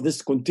all of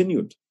this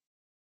continued.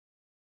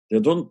 They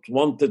don't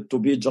want it to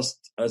be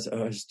just as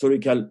a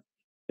historical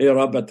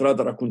era, but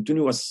rather a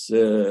continuous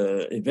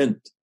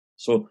event.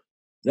 So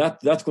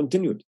that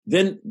continued.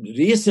 Then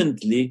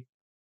recently,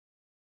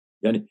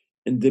 in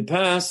the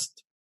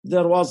past,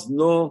 there was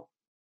no,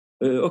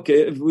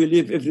 if we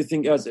leave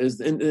everything as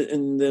is,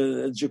 in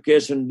the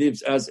education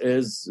leaves as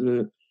is,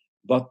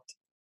 but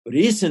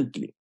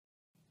recently,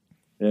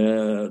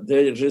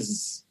 there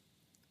is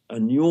a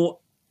new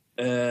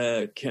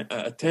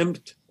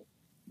attempt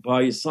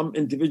by some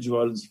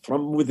individuals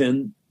from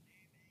within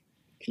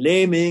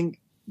claiming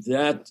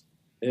that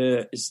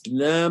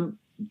Islam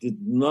did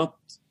not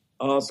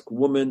ask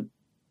women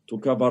to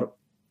cover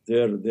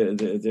their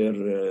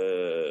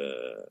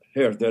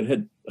hair, their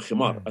head,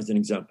 khimar, as an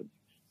example.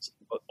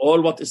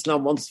 All what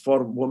Islam wants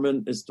for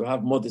women is to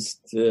have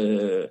modest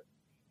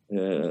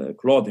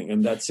clothing,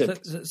 and that's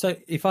it. So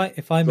if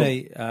I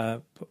may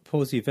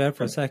pause you there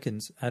for a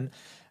second,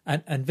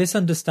 and this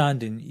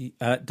understanding,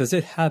 does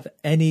it have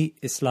any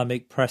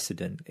Islamic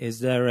precedent? Is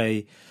there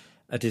a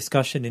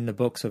discussion in the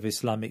books of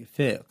Islamic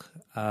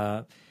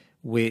fiqh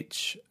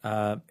which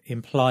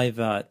imply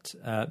that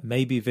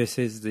maybe this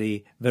is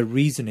the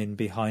reasoning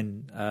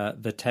behind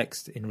the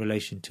text in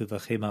relation to the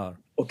khimar?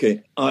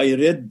 Okay,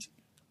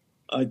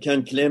 I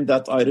can claim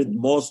that I read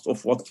most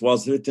of what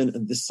was written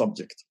in this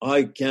subject.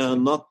 I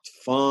cannot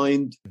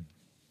find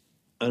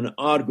an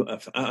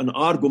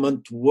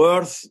argument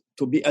worth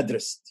to be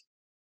addressed.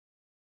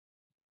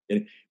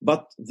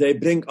 But they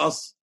bring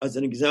us, as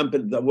an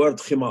example, the word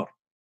khimar.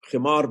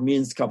 Khimar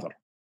means cover.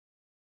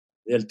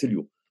 They'll tell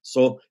you.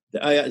 So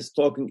the ayah is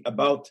talking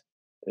about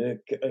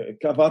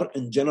cover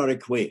in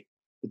generic way.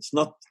 It's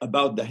not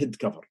about the head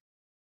cover.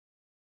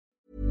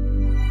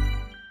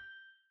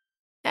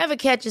 Ever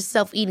catch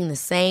yourself eating the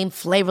same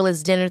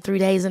flavorless dinner 3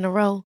 days in a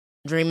row?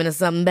 Dreaming of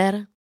something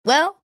better?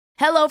 Well,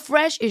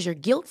 HelloFresh is your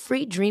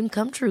guilt-free dream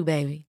come true,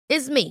 baby.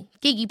 It's me,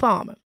 Keke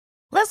Palmer.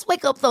 Let's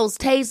wake up those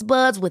taste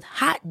buds with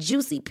hot,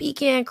 juicy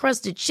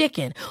pecan-crusted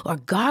chicken or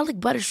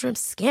garlic butter shrimp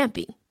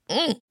scampi.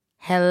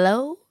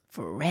 Hello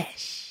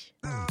Fresh.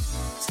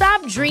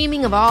 Stop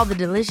dreaming of all the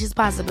delicious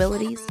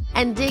possibilities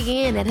and dig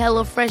in at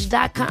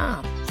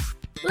HelloFresh.com.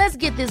 Let's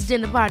get this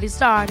dinner party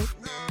started.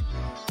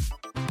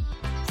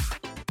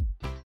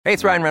 Hey,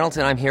 it's Ryan Reynolds,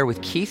 and I'm here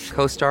with Keith,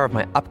 co-star of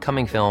my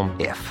upcoming film,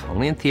 If,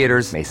 only in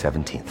theaters May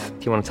 17th.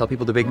 Do you want to tell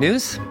people the big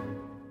news?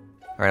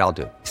 All right, I'll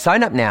do it.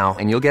 Sign up now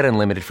and you'll get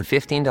unlimited for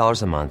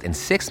 $15 a month and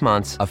 6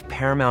 months of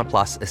Paramount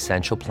Plus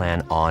Essential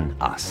Plan on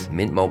us.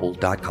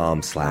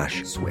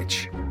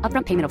 MintMobile.com/switch.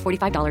 Upfront payment of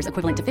 $45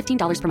 equivalent to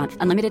 $15 per month.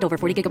 Unlimited over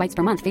 40 gigabytes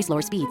per month. Face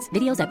lower speeds.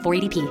 Videos at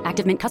 480p.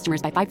 Active Mint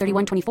customers by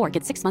 531.24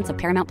 get 6 months of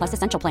Paramount Plus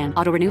Essential Plan.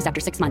 Auto renews after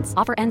 6 months.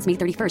 Offer ends May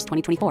 31st,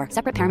 2024.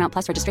 Separate Paramount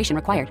Plus registration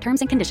required. Terms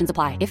and conditions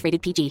apply if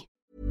rated PG.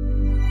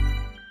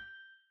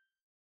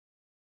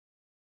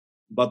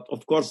 But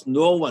of course,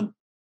 no one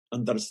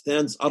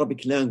understands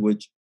Arabic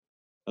language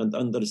and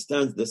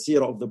understands the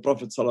seerah of the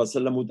Prophet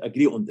ﷺ would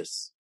agree on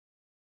this.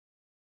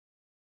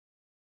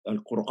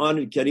 Al-Quran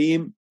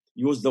al-Kareem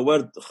used the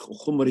word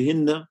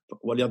خُمُرِهِنَّ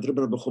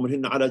وَلْيَضْرِبْنَ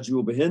بِخُمُرِهِنَّ عَلَى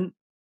جُيُوبِهِنَّ.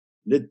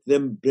 Let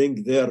them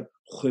bring their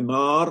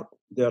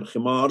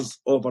khimars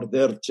over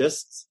their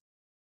chests.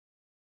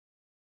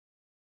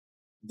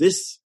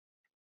 The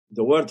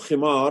word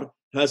khimar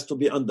has to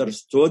be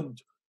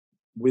understood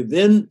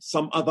within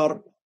some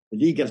other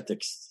legal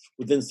texts,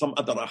 within some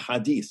other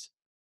ahadith.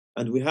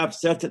 And we have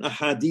certain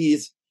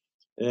ahadith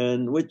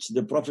in which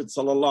the Prophet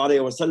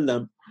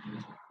ﷺ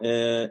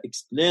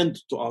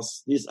explained to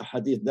us these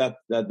ahadith that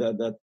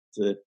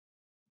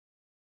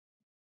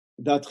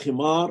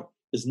khimar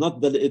is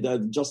not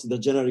just the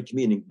generic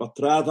meaning, but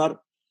rather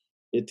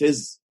it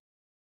is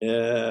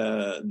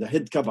the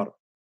head cover.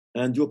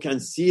 And you can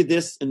see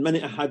this in many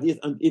ahadith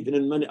and even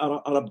in many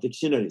Arab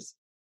dictionaries.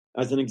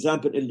 As an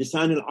example, in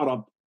Lisan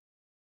al-Arab,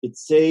 it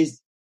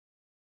says,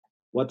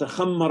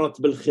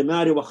 وتخمرت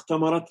بالخمار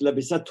واختمرت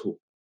لبسته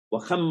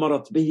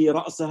وخمرت به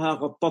رأسها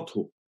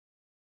غطته.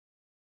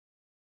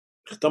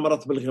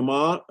 اختمرت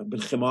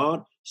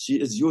بالخمار,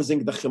 she is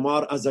using the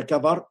khimar as a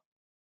cover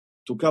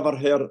to cover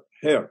her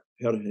hair,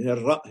 her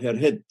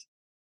head.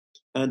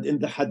 And in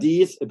the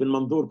hadith, Ibn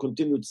Mandur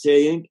continued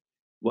saying,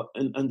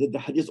 and in the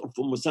hadith of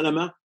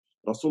Salama,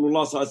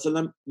 Rasulullah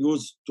ﷺ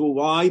used to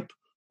wipe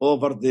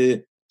over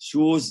the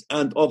shoes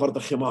and over the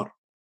khimar.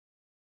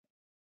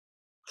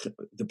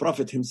 The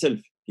Prophet himself,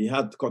 he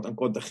had quote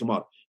unquote the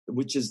khimar,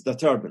 which is the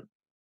turban.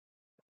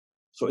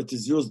 So it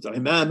is used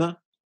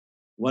imama,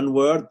 one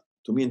word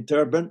to mean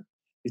turban.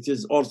 It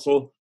is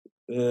also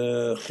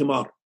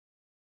khimar.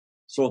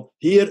 So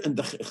here in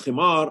the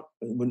khimar,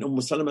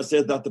 when Salama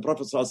said that the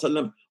Prophet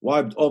ﷺ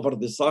wiped over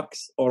the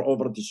socks or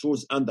over the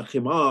shoes and the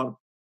khimar,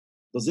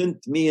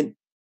 doesn't mean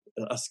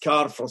a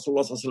scarf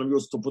Rasulullah ﷺ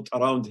used to put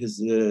around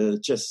his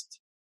chest.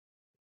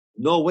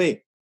 No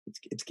way.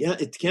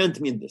 It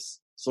can't mean this.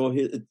 So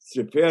she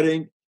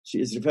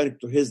is referring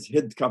to his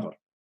head cover.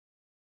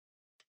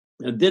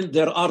 And then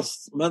there are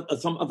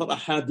some other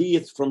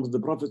ahadith from the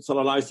Prophet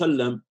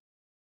ﷺ.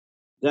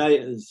 There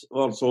is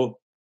also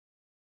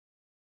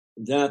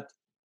that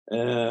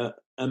a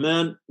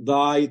man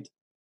died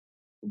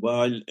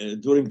while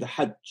during the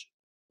Hajj,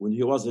 when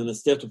he was in a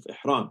state of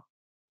ihram.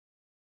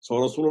 So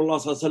Rasulullah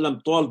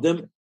ﷺ told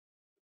them,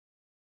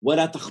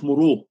 وَلَا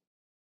تَخْمُرُوهُ.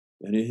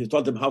 And he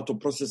told them how to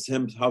process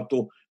him, how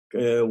to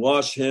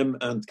wash him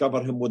and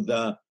cover him with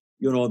the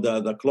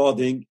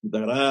clothing,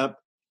 the wrap,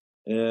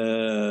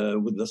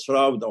 with the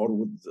shroud or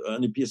with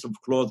any piece of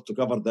cloth to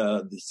cover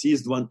the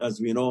deceased one, as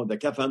we know, the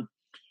kafan.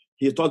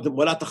 He told them,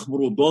 وَلَا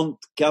تَخْمُرُوهُ,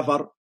 don't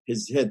cover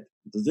his head.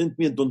 It doesn't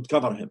mean don't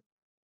cover him.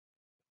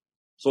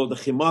 So the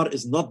khimar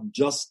is not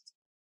just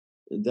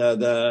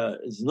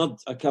is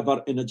not a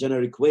cover in a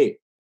generic way.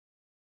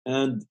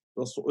 And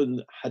in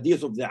the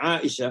hadith of the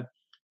Aisha,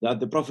 that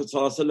the Prophet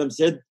ﷺ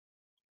said,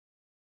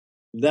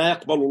 لا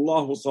يقبل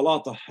الله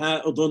صلاة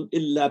حائض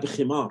إلا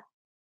بخمار.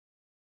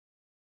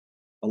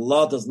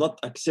 Allah does not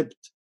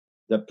accept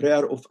the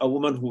prayer of a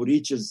woman who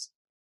reaches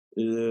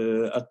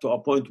to a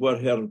point where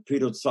her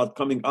periods start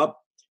coming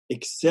up,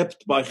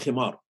 except by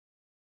khimar.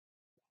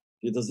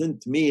 It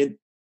doesn't mean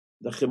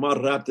the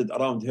khimar wrapped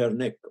around her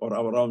neck or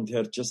around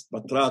her chest,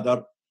 but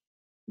rather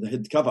the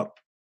head cover.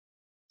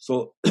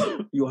 So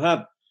you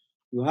have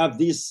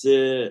these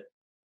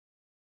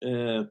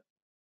many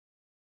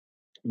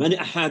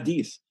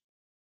ahadith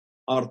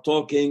are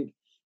talking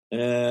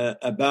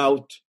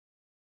about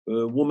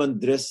woman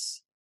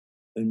dress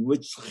in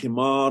which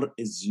khimar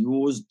is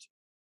used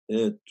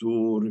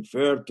to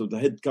refer to the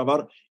head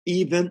cover,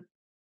 even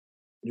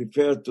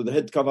refer to the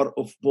head cover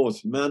of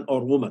both man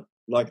or woman,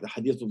 like the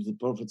hadith of the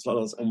Prophet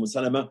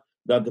ﷺ,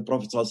 that the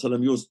Prophet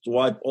ﷺ used to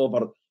wipe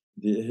over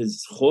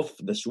his khuf,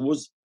 the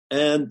shoes,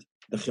 and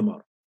the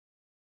khimar.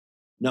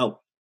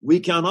 Now, we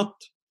cannot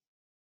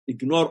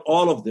ignore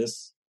all of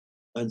this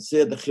and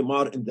say the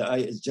khimar in the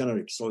ayah is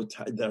generic. So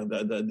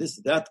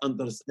that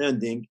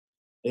understanding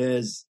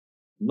is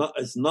not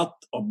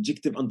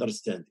objective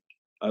understanding.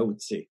 I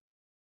would say.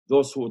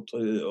 Those who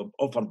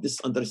offered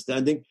this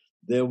understanding,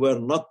 they were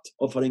not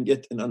offering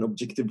it in an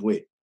objective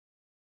way,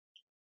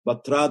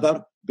 but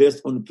rather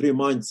based on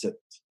pre-mindset.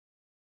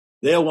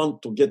 They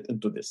want to get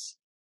into this.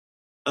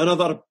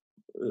 Another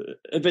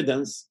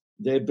evidence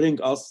they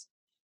bring us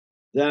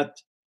that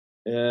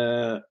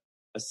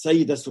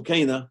السيدة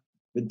سكينة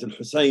بنت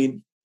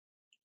الحسين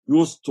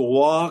used to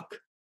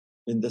walk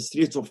in the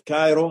streets of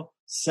Cairo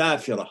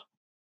سافرة.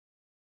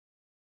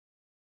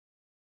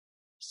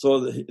 So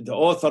the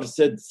author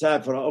said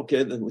سافرة,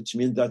 okay, which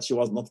means that she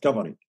was not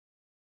covering.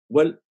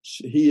 Well,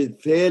 he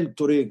failed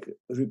to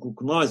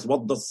recognize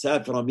what does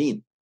سافرة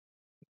mean.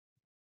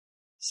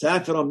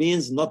 سافرة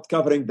means not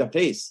covering the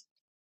face.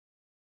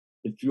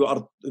 If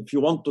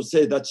you want to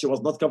say that she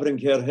was not covering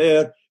her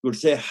hair, you'll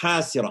say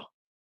حاسرة.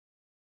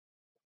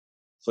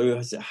 So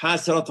you say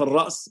حاسرة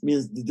الرأس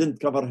means didn't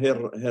cover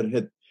her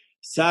head.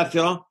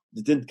 سافرة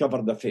didn't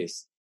cover the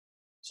face.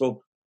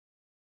 So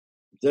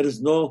there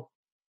is no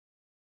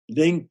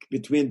link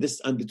between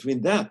this and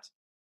between that.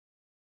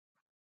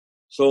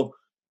 So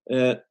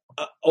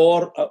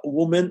or a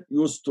woman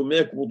used to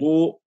make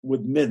wudu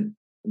with men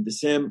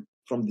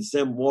from the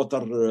same water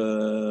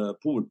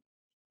pool.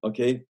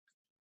 Okay,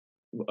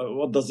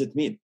 what does it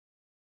mean?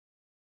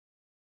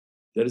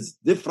 There is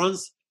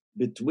difference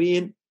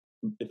between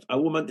if a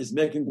woman is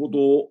making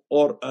wudu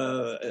or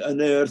a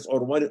nurse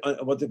or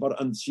whatever,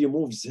 and she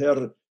moves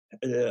her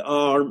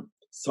arm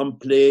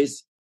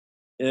someplace,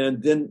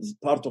 and then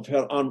part of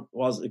her arm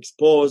was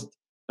exposed,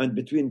 and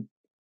between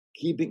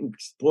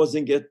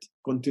exposing it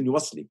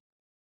continuously.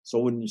 So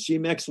when she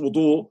makes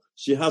wudu,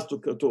 she has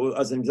to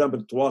as an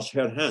example, to wash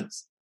her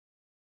hands.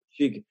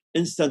 She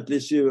instantly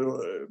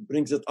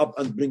brings it up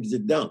and brings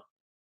it down.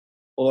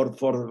 Or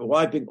for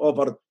wiping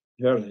over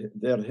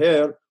their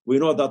hair, we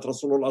know that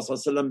Rasulullah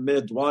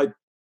sallallahu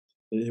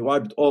he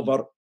wiped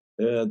over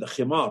the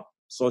khimar,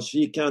 so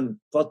she can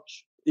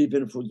touch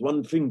even with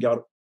one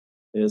finger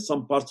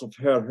some parts of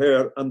her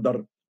hair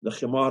under the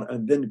khimar,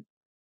 and then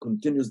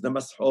continues the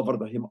masah over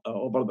the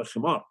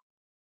khimar.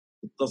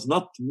 It does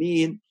not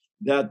mean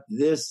that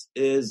this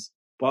is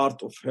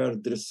part of her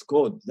dress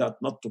code, that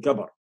not to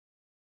cover.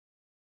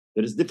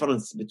 There is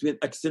difference between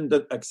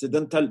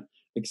accidental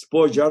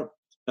exposure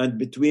and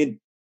between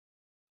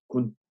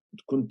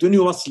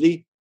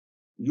continuously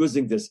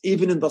using this.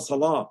 Even in the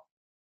salah,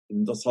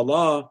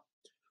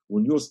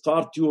 when you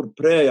start your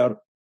prayer,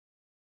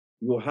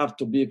 you have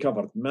to be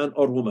covered, man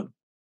or woman.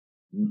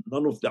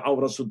 None of the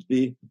awrah should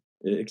be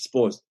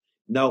exposed.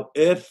 Now,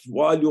 if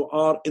while you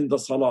are in the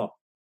salah,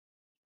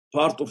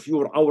 part of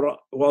your awrah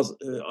was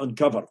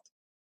uncovered,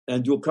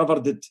 and you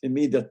covered it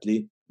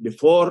immediately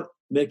before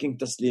making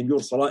taslim, your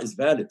salah is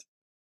valid.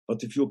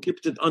 But if you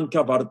kept it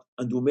uncovered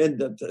and you made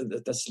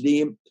the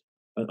taslim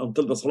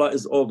until the salah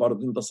is over,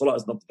 then the salah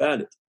is not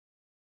valid.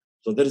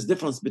 So there is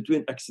difference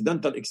between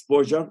accidental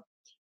exposure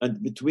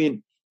and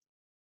between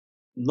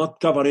not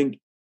covering,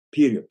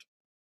 period.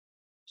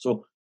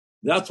 So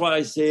that's why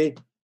I say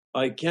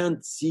I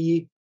can't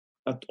see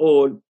at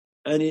all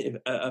any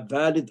a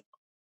valid,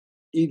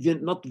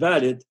 even not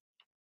valid,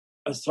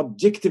 a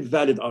subjective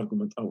valid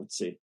argument, I would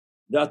say.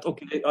 That,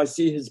 okay, I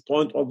see his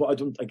point, although I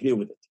don't agree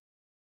with it.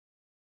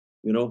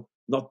 You know,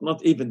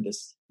 not even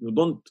this. You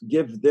don't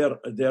give their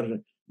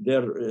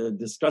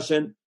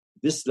discussion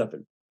this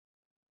level.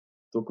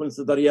 To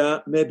consider, yeah,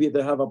 maybe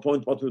they have a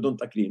point, but we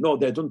don't agree. No,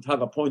 they don't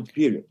have a point,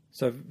 period.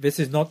 So this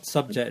is not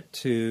subject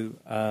to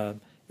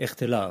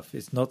ikhtilaf.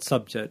 It's not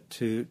subject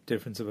to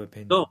difference of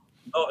opinion. No,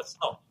 it's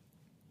not.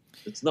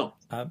 It's not.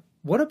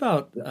 What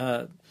about?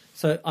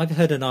 So I've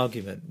heard an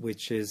argument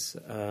which is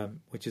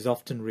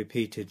often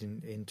repeated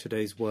in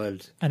today's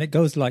world, and it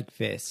goes like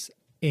this: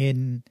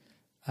 in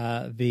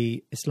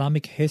the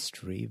Islamic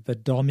history, the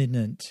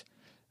dominant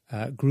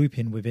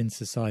grouping within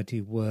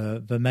society were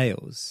the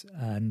males,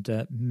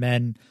 and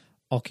men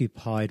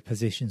occupied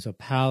positions of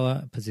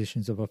power,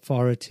 positions of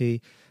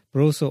authority,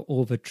 but also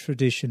all the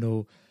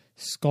traditional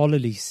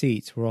scholarly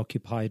seats were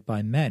occupied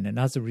by men. And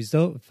as a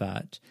result of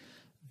that,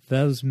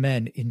 those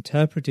men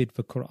interpreted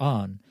the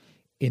Quran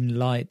in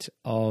light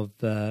of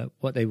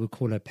what they would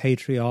call a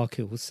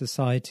patriarchal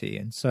society.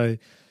 And so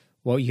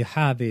what you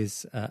have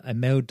is a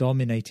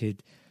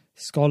male-dominated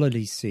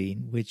scholarly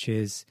scene, which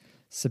is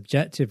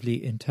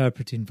subjectively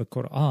interpreting the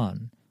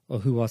Quran, or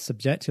who are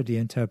subjectively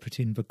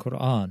interpreting the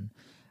Quran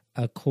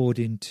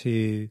according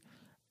to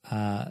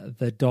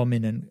the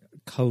dominant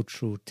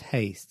cultural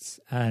tastes.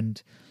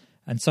 And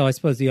so I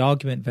suppose the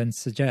argument then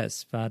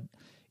suggests that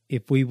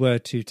if we were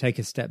to take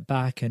a step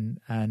back and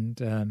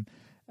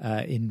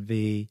in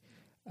the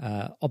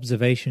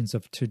observations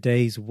of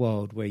today's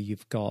world, where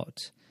you've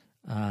got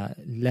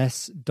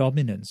less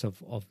dominance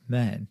of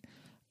men,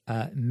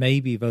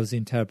 maybe those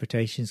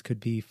interpretations could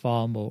be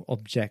far more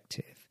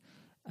objective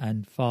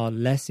and far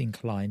less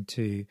inclined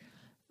to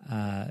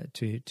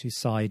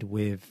side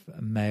with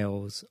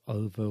males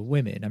over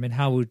women. I mean,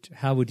 how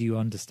would you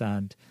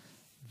understand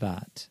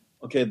that?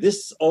 Okay,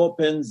 this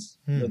opens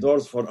the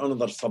doors for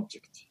another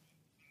subject.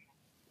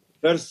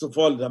 First of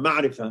all, the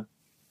ma'rifah,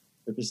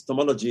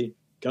 epistemology,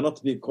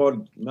 cannot be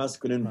called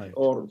masculine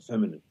or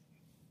feminine.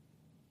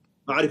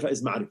 Ma'rifa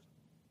is ma'rif.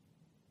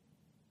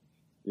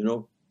 You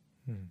know,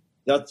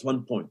 that's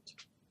one point.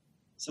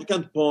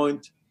 Second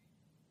point,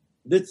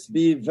 let's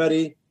be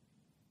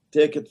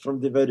take it from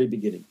the very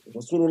beginning.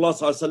 Rasulullah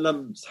sallallahu alaihi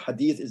wasallam's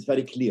hadith is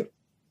very clear.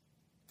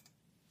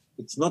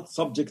 It's not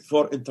subject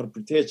for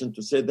interpretation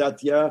to say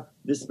that, yeah,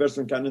 this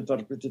person can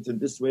interpret it in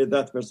this way,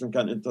 that person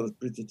can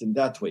interpret it in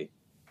that way.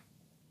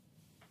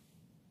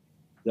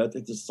 That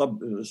it is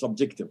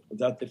subjective.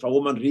 That if a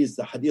woman reads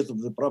the hadith of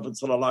the Prophet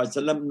sallallahu alaihi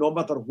wasallam, no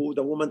matter who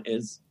the woman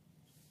is,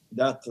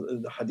 that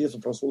the hadith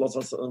of Rasulullah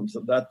sallallahu alaihi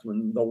wasallam, that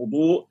when the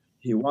wudu,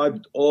 he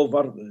wiped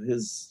over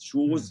his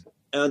shoes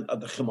and at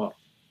the khimar.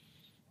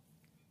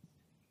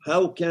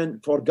 How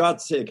can, for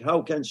God's sake,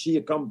 how can she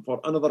come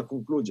for another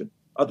conclusion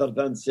other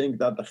than saying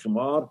that the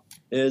khimar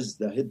is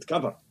the head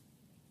cover?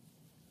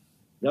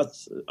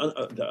 That's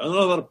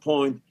another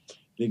point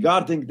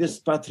regarding this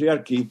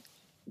patriarchy.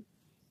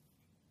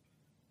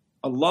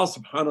 Allah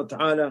subhanahu wa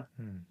ta'ala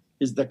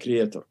is the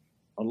creator.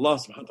 Allah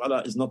subhanahu wa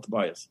ta'ala is not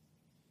biased.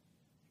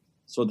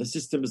 So the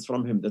system is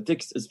from him. The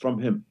text is from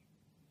him.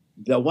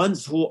 The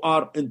ones who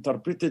are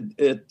interpreted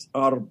it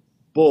are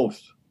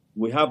both.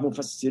 We have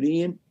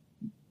mufassirin,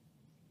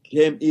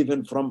 came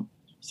even from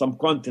some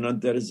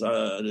continent. There is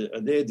a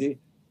lady,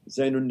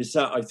 Zainul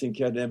Nisa, I think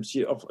her name,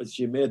 she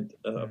made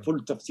a full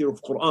tafsir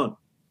of Quran.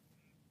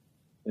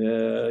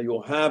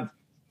 You have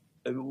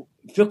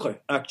fiqh,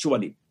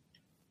 actually.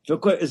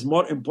 Fiqh is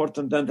more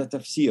important than the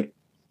tafsir.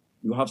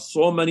 You have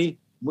so many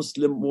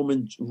Muslim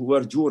women who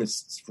were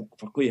jurists,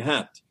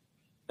 faqihat.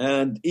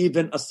 And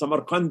even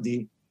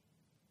as-Samarkandi,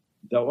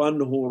 the one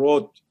who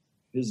wrote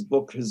his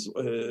book, his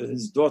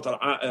daughter,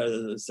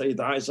 Sayyidah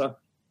Aisha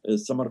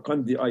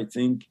Samarkandi, I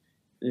think,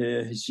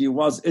 she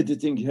was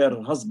editing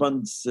her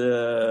husband's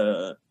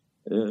Hanafi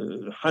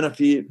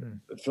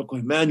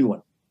fiqh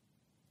manual.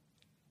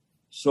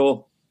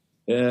 So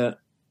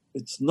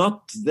it's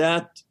not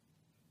that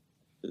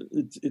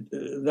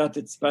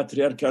it's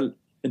patriarchal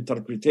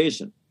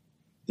interpretation.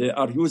 They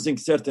are using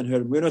certain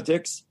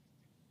hermeneutics,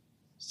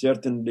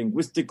 certain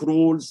linguistic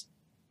rules.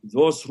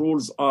 Those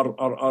rules are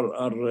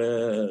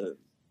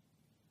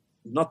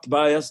not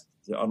biased.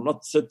 They are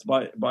not set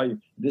by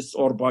this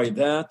or by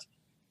that.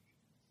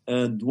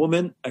 And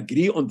women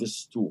agree on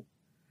this too.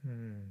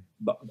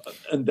 But,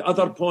 and the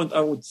other point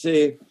I would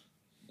say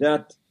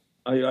that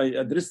I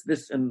addressed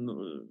this in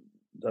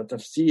the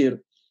tafsir,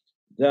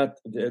 that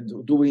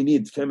do we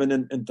need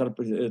feminine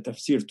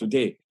tafsir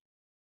today?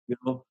 You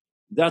know,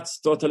 that's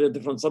totally a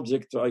different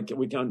subject.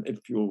 We can, if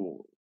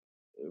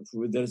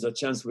there's a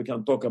chance, we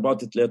can talk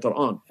about it later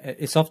on.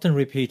 It's often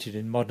repeated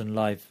in modern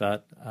life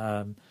that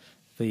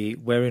the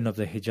wearing of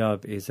the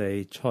hijab is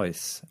a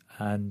choice,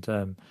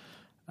 and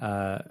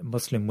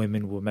Muslim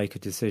women will make a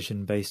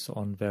decision based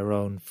on their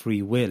own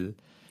free will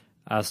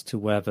as to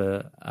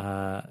whether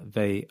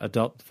they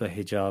adopt the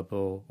hijab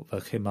or the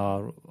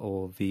khimar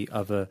or the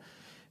other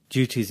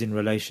duties in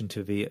relation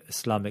to the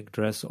Islamic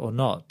dress or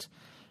not.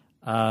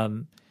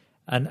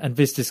 And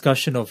this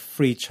discussion of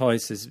free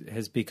choice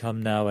has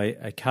become now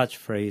a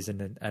catchphrase,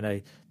 and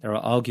there are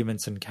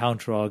arguments and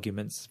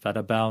counter-arguments that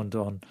abound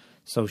on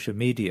social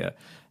media.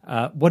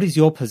 What is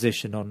your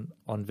position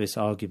on this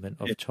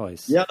argument of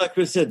choice? Yeah, like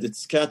we said,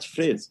 it's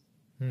catchphrase.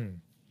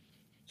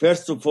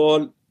 First of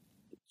all,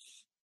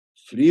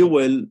 free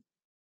will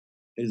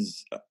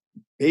is a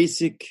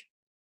basic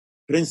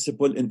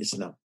principle in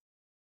Islam.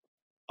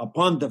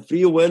 Upon the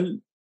free will,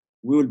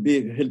 we will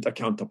be held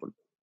accountable.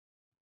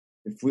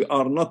 If we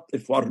are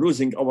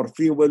losing our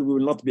free will, we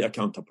will not be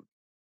accountable.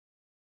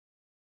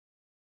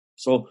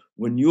 So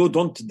when you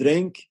don't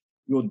drink,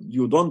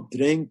 you don't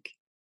drink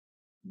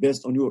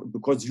based on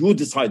because you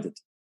decided.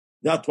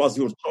 That was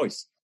your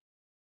choice.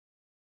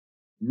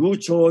 You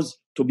chose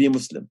to be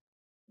Muslim.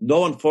 No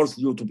one forced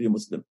you to be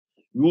Muslim.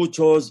 You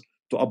chose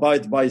to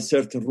abide by a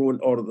certain rule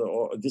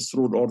or this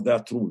rule or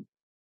that rule.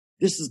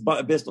 This is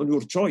based on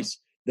your choice.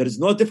 There is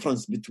no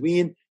difference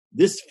between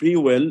this free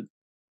will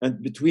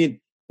and between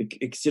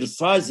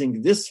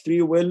exercising this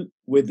free will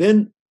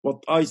within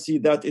what I see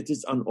that it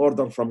is an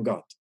order from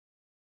God.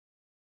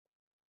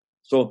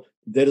 So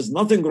there is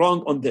nothing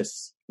wrong on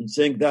this in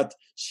saying that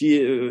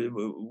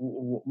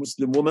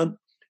Muslim woman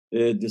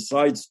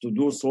decides to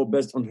do so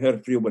based on her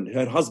free will.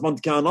 Her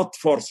husband cannot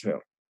force her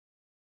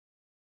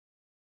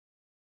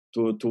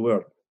to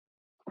wear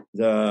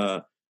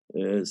the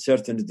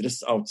certain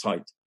dress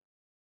outside.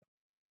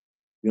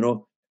 You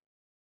know,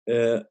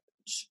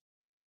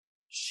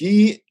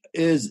 she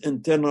is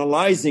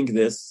internalizing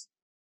this.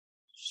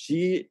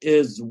 She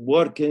is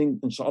working,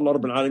 inshallah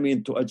Rabbil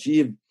Alameen, to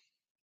achieve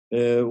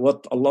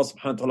what Allah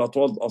subhanahu wa ta'ala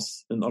told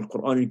us in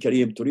Al-Quran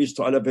al-Kareem, to reach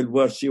to a level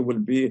where she will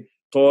be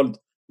told,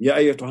 يا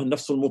أيتها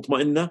النفس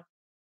المطمئنة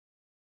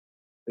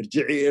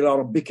ارجعي إلى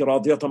ربك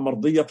راضية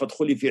مرضية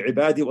فادخلي في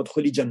عبادي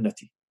وادخلي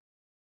جنتي.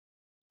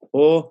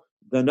 Oh,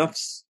 the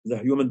nafs, the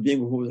human being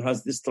who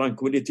has this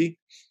tranquility,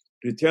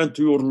 return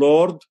to your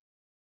Lord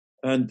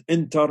and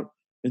enter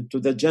into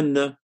the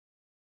Jannah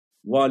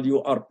while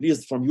you are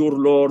pleased from your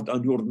Lord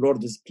and your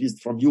Lord is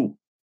pleased from you.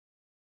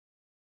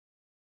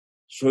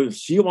 So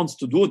she wants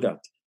to do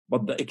that.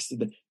 But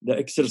the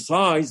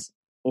exercise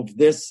of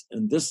this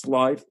in this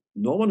life,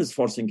 no one is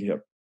forcing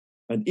her.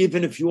 And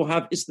even if you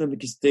have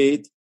Islamic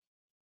State,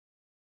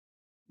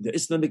 the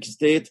Islamic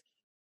State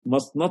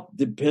must not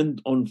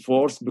depend on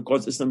force,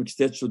 because Islamic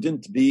State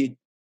shouldn't be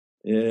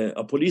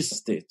a police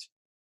state,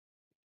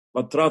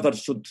 but rather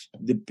should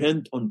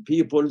depend on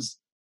people's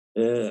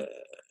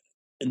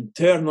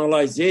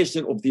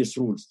internalization of these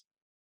rules.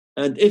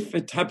 And if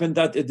it happened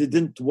that it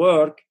didn't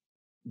work,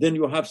 then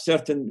you have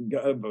certain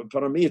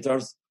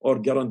parameters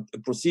or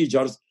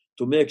procedures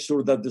to make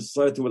sure that the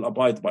society will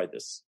abide by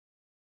this.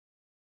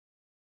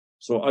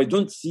 So I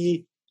don't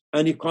see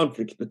any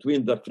conflict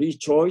between the free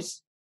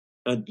choice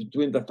and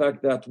between the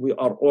fact that we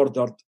are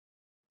ordered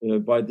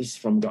by this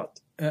from God.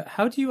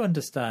 How do you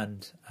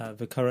understand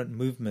the current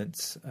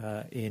movements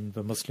in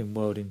the Muslim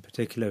world, in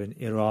particular in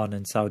Iran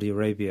and Saudi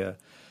Arabia,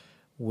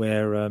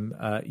 where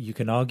you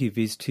can argue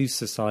these two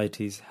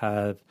societies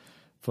have,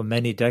 for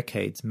many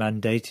decades,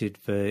 mandated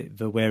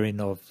the wearing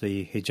of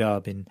the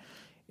hijab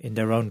in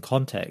their own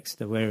context,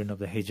 the wearing of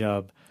the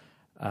hijab,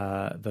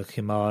 the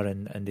khimar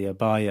and the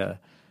abaya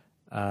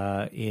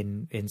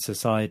in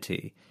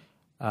society.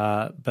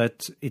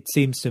 But it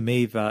seems to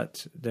me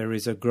that there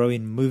is a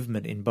growing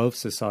movement in both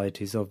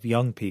societies of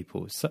young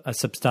people, a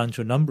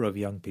substantial number of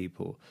young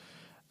people,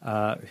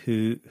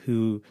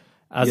 who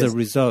as Yes. a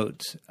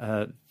result,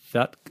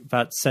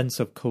 that sense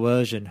of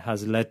coercion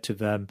has led to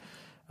them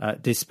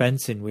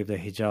dispensing with the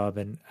hijab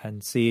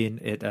and seeing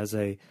it as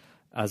a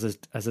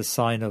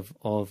sign of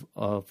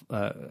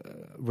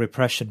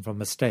repression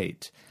from a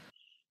state.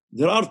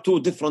 There are two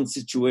different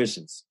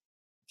situations.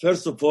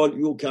 First of all,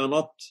 you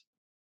cannot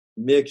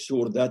make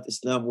sure that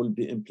Islam will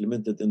be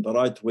implemented in the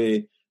right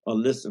way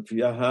unless if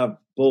you have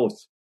both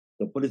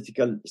the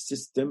political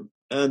system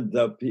and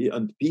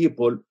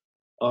people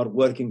are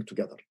working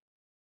together.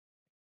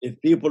 If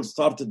people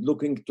started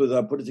looking to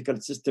the political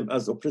system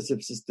as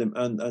oppressive system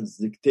and as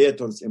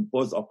dictators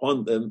impose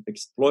upon them,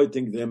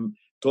 exploiting them,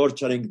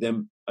 torturing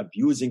them,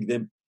 abusing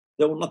them,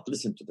 they will not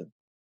listen to them.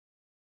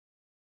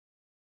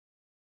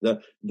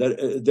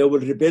 They will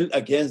rebel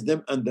against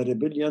them, and the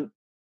rebellion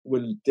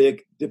will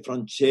take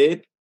different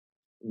shape.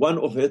 One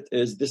of it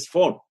is this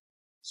form.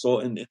 So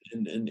in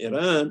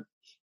Iran,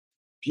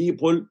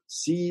 people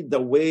see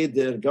the way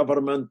their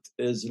government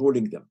is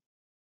ruling them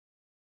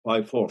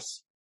by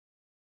force.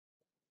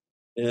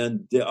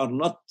 And they are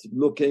not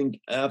looking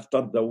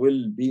after the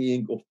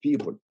well-being of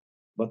people,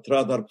 but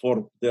rather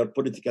for their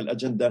political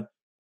agenda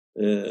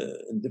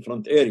in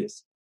different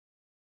areas.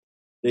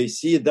 They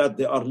see that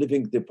they are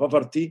living the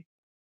poverty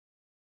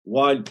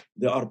while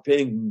they are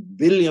paying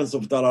billions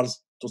of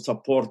dollars to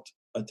support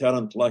a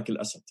tyrant like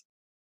Al-Assad.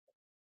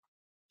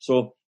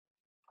 So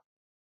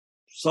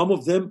some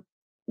of them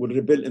will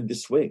rebel in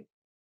this way.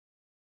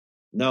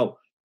 Now,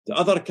 the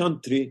other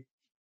country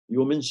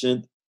you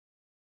mentioned,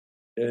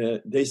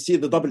 they see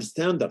the double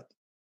standard.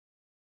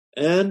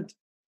 And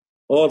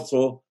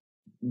also,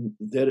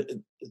 their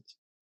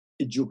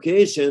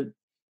education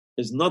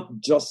is not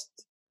just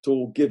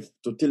to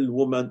tell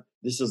women,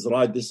 this is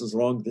right, this is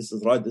wrong, this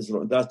is right, this is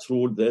wrong, that's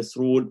rule, this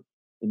rule,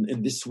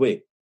 in this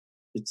way.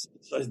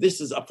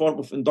 This is a form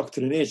of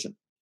indoctrination.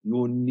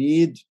 You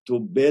need to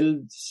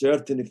build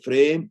certain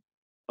frame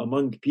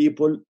among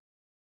people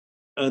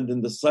and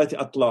in the society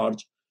at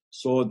large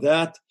so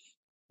that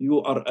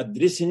you are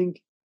addressing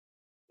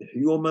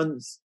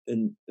humans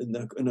in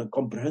a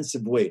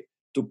comprehensive way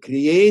to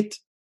create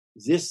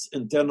this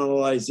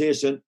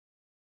internalization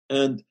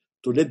and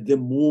to let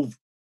them move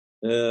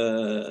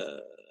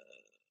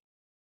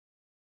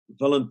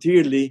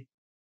voluntarily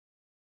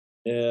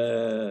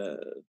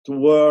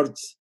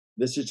towards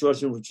the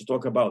situation which you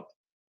talk about.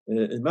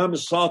 Imam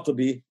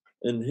al-Shatibi,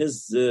 in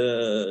his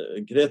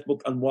great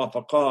book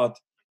Al-Muwafaqat,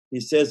 he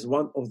says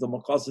one of the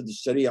maqasid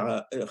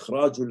al-sharia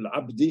إخراج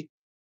العبد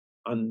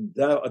عن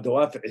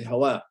دوافع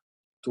الهوى,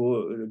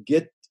 to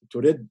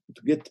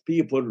get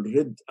people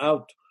rid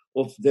out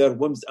of their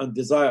whims and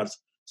desires,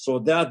 so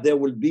that they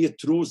will be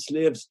true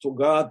slaves to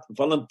God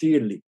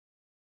voluntarily,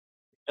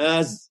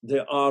 as they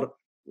are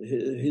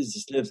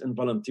his slaves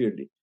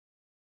involuntarily.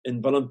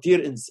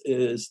 Involunteer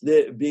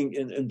being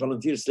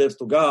involuntary slaves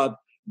to God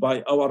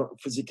by our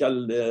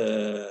physical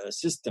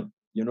system.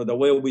 You know, the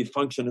way we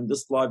function in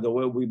this life, the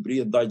way we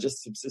breathe,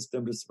 digestive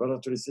system,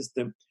 respiratory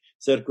system,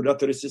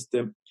 circulatory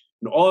system.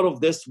 In all of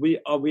this, we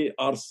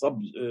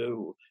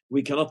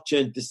cannot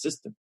change this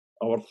system.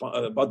 Our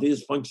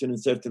bodies function in a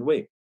certain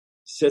way.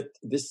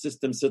 This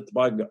system set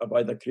by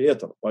the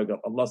Creator, by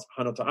Allah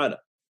subhanahu wa ta'ala.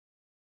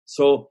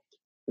 So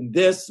in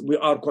this, we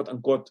are quote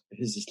unquote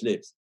his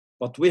slaves.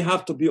 But we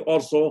have to be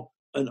also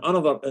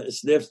another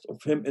slaves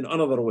of him in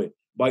another way,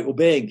 by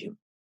obeying him.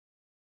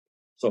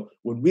 So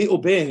when we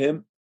obey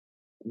him,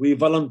 we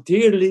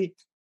voluntarily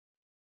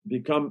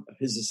become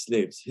his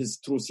slaves, his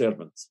true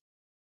servants.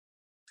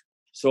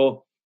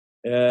 So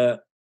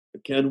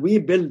can we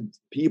build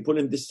people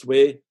in this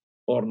way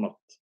or not?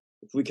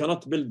 If we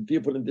cannot build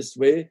people in this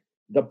way,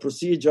 the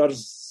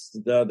procedures,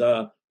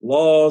 the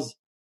laws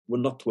will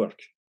not work.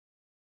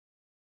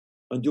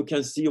 and you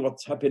can see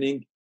what's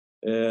happening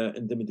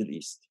in the Middle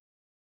East,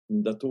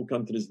 in the two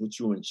countries which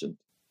you mentioned.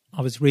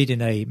 I was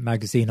reading a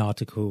magazine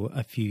article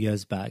a few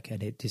years back,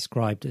 and it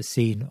described a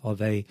scene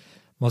of a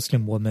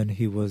Muslim woman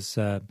who was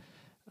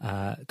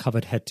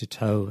covered head to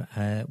toe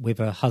with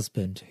her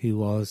husband, who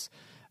was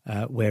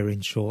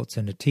wearing shorts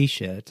and a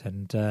T-shirt.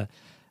 And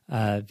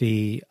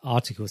the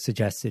article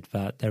suggested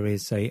that there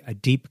is a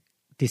deep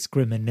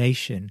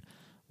discrimination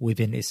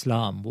within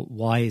Islam.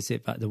 Why is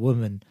it that the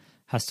woman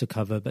has to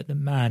cover, but the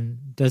man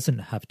doesn't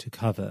have to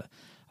cover?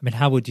 I mean,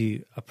 how would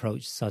you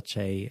approach such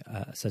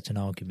an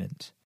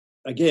argument?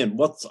 Again,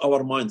 what's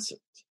our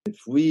mindset? If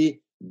we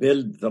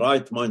build the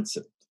right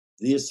mindset,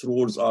 these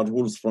rules are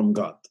rules from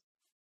God.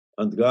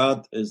 And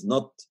God is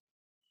not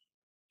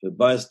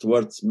biased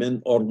towards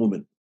men or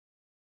women.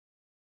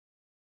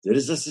 There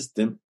is a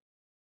system.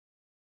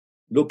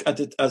 Look at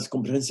it as a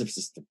comprehensive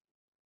system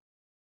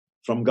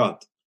from God.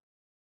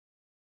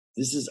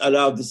 This is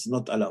allowed, this is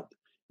not allowed.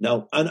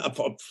 Now, and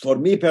for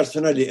me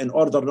personally, in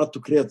order not to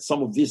create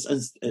some of these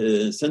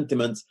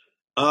sentiments,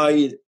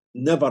 I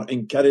never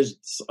encouraged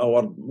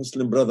our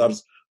Muslim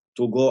brothers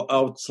to go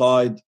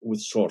outside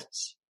with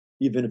shorts,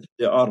 even if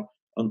they are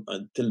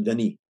until the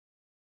knee.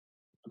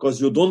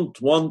 Because you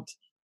don't want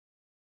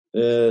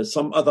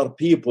some other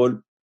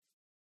people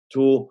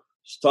to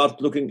start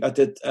looking at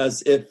it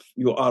as if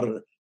you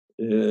are,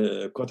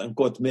 quote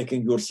unquote,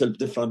 making yourself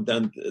different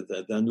than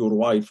your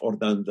wife or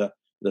than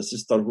the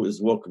sister who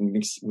is walking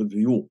next with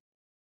you,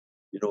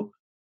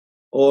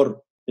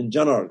 or in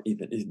general,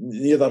 even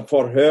neither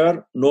for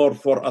her nor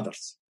for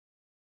others.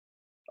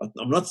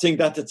 I'm not saying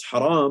that it's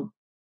haram,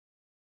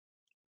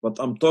 but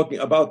I'm talking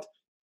about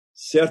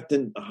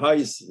certain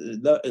high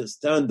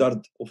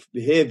standard of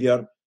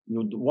behavior.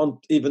 You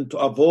want even to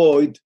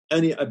avoid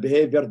any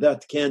behavior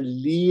that can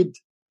lead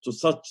to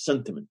such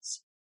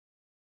sentiments.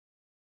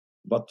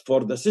 But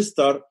for the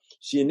sister,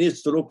 she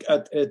needs to look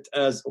at it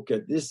as,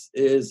 okay, this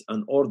is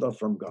an order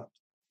from God.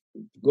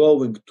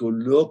 Going to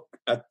look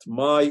at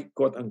my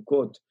quote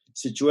unquote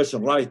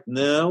situation right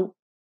now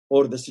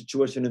or the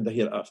situation in the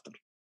hereafter.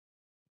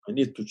 I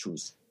need to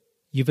choose.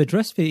 You've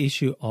addressed the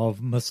issue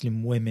of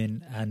Muslim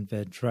women and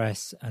their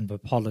dress and the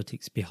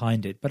politics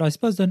behind it. But I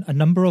suppose a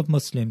number of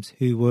Muslims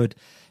who would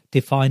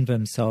define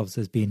themselves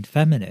as being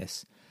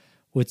feminists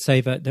would say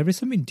that there is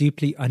something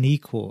deeply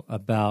unequal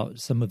about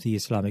some of the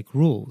Islamic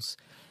rules.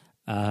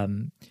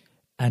 And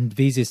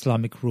these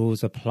Islamic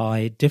rules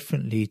apply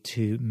differently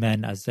to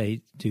men as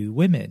they do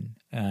women.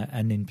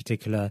 And in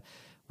particular,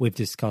 we've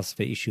discussed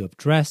the issue of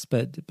dress,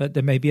 but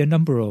there may be a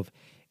number of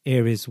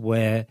areas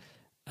where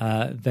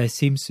there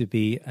seems to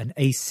be an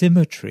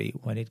asymmetry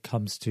when it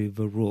comes to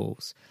the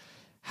rules.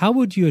 How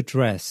would you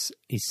address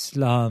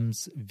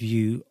Islam's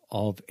view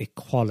of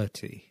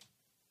equality?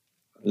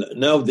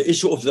 Now, the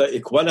issue of the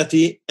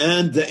equality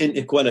and the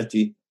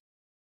inequality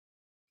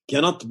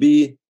cannot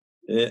be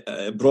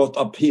brought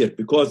up here,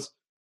 because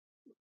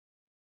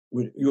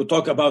when you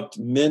talk about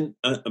man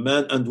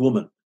and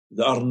woman,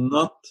 they are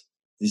not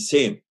the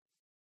same.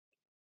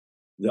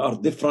 They are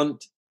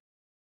different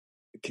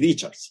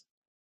creatures.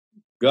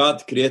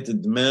 God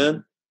created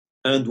man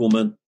and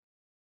woman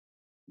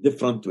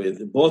different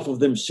ways. Both of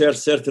them share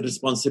certain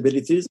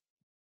responsibilities,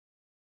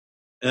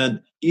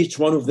 and each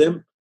one of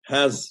them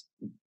has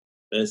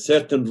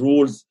certain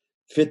rules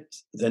fit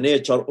the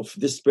nature of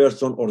this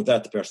person or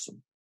that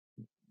person.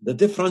 The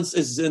difference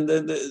is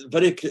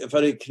very,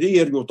 very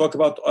clear. You talk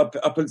about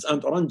apples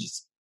and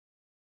oranges.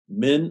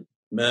 Man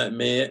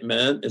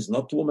is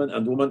not woman,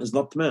 and woman is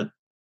not man.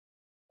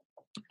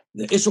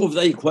 The issue of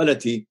the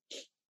equality,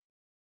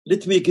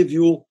 let me give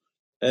you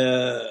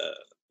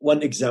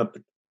one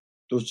example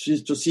to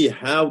see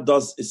how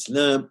does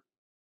Islam,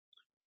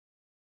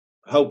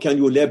 how can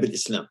you label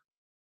Islam?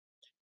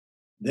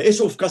 The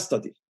issue of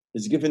custody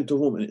is given to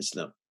whom in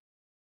Islam?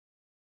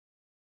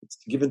 It's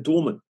given to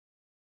women,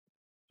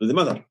 to the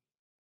mother.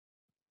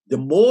 The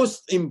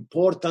most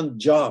important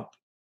job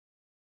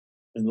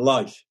in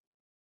life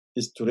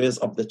is to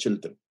raise up the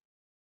children.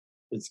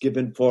 It's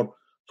given for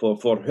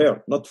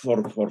her, not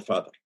for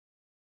father.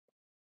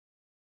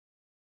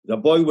 The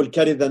boy will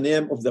carry the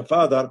name of the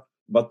father,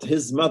 but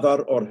his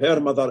mother or her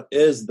mother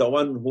is the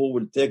one who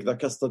will take the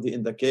custody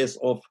in the case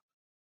of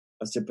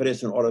a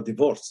separation or a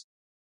divorce.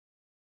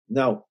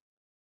 Now,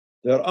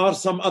 there are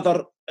some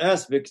other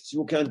aspects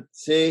you can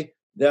say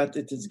that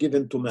it is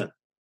given to man.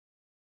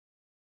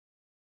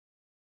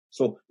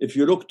 So if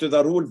you look to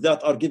the rules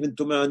that are given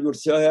to man, you'll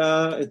say,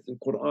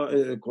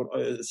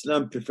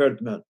 Islam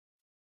preferred man.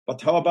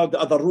 But how about the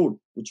other rule,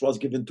 which was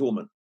given to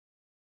woman?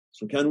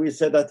 So can we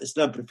say that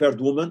Islam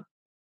preferred woman?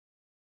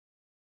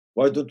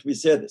 Why don't we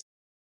say this?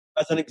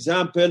 As an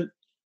example,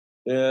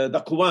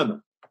 the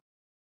qawama,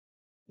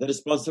 the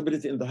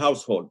responsibility in the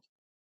household,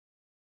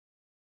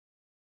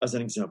 as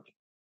an example.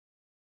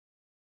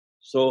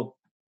 So,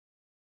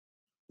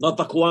 not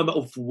the qawama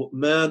of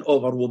man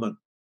over woman,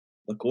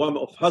 the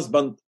qawama of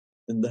husband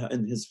in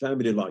his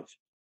family life.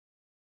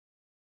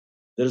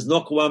 There is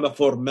no qawama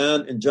for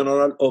man in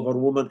general over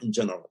woman in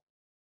general.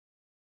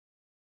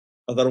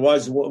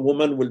 Otherwise,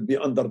 woman will be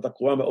under the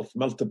qawama of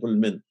multiple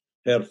men.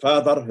 Her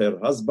father, her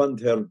husband,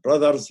 her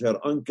brothers, her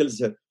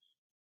uncles, at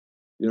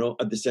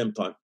the same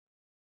time.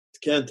 It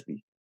can't be.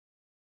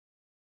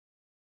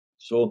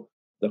 So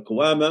the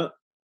qawama,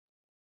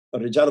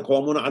 الرجال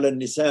قوامون على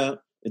النساء,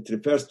 it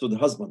refers to the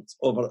husbands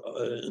over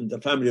in the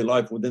family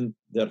life, within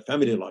their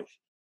family life.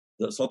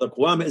 So the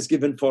qawama is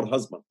given for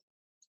husband,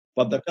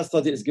 but the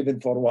custody is given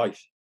for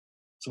wife.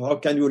 So how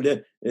can you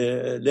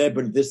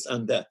label this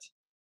and that?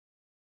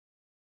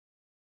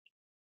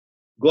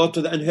 Go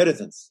to the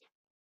inheritance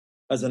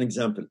as an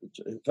example,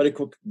 a very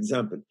quick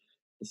example.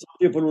 Some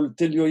people will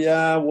tell you,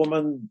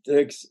 woman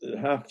takes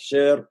half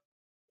share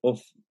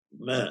of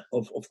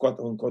quote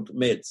unquote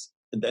males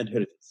in the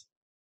inheritance.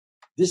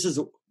 This is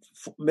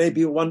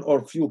maybe one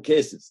or few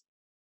cases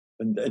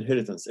in the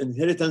inheritance.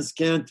 Inheritance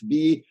can't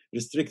be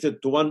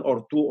restricted to 1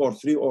 or 2 or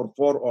 3 or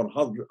 4 or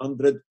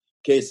 100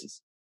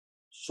 cases.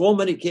 So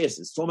many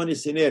cases, so many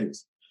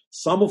scenarios,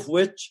 some of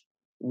which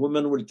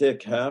women will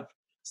take half,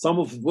 some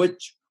of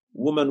which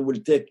women will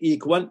take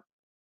equal,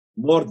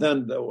 more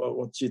than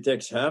what she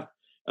takes half,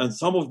 and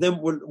some of them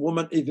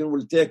women even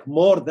will take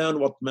more than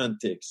what man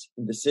takes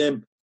in the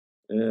same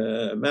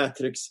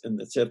matrix in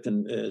a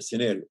certain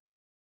scenario.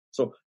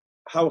 So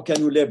how can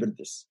you label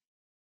this?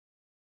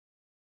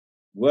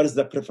 Where is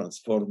the preference,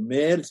 for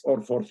males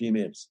or for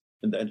females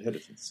in the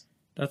inheritance?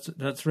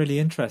 That's really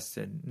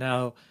interesting.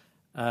 Now,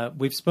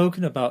 we've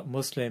spoken about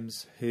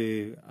Muslims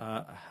who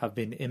have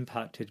been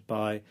impacted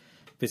by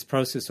this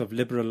process of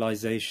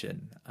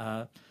liberalization.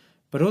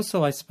 But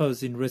also, I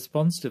suppose, in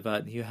response to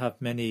that, you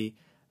have many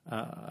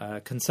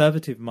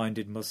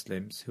conservative-minded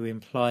Muslims who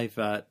imply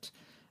that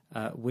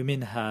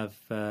women have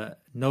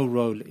no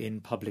role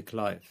in public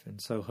life. And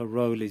so her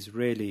role is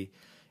really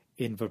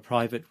in the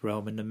private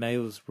realm and the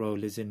male's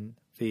role is in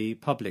the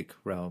public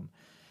realm.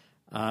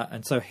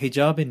 And so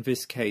hijab in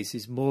this case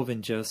is more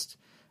than just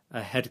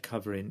a head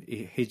covering.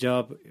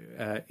 Hijab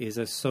is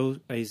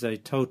a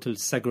total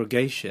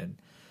segregation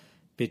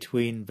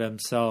between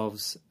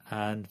themselves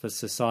and the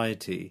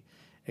society,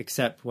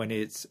 except when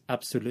it's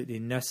absolutely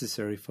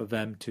necessary for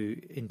them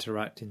to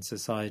interact in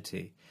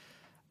society.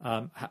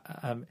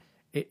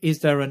 Is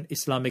there an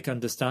Islamic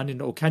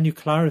understanding, or can you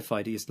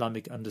clarify the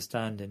Islamic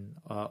understanding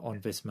on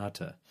this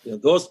matter? Yeah,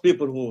 those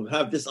people who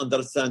have this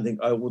understanding,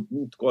 I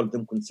wouldn't call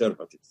them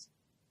conservatives.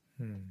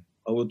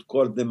 I would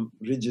call them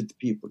rigid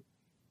people.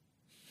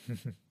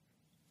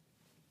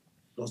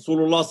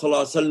 Rasulullah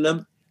sallallahu alaihi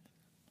wasallam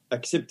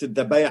accepted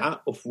the bay'ah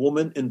of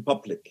women in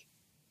public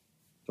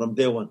from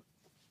day one.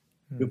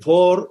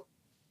 Before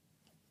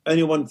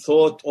anyone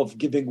thought of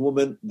giving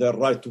women their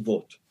right to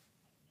vote.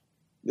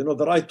 The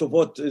right to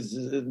vote is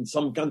in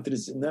some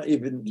countries, not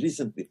even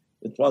recently.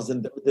 It was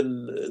in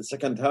the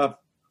second half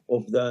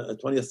of the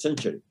 20th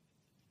century.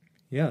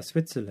 Yeah,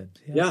 Switzerland.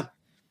 Yes. Yeah.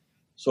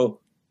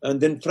 So, and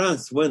then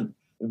France, when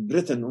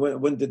Britain,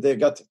 when did they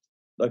get it?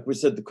 Like we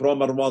said, the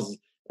Cromer was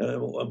in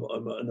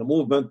a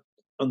movement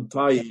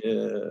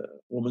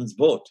anti-women's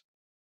vote.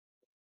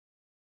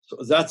 So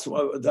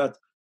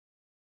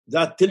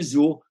that tells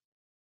you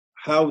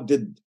how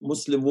did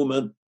Muslim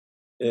women,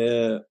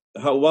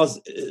 how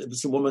was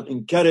Muslim woman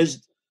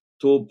encouraged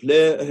to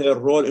play her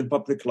role in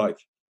public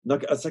life. Now,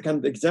 a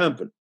second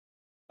example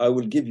I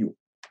will give you.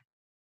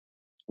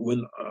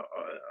 When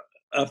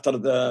after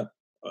the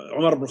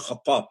Umar ibn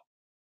Khattab,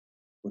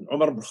 when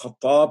Umar ibn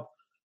Khattab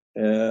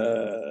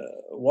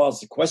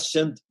was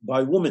questioned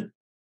by a woman,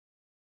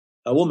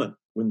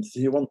 when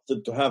he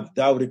wanted to have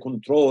dowry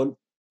control,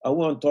 a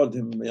woman told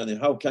him,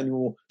 how can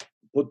you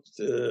put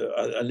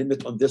a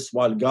limit on this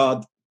while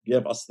God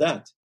gave us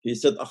that? He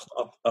said,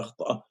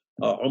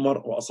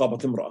 Umar wa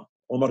asabat imra'a.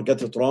 Umar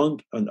got it wrong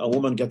and a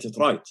woman got it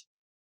right.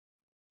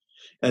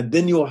 And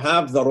then you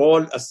have the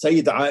role as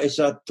Sayyida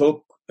Aisha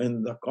took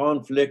in the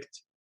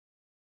conflict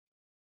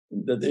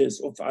in the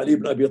days of Ali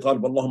ibn Abi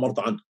Talib, Allahumma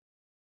arda anhu.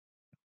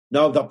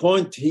 Now the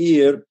point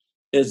here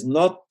is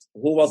not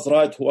who was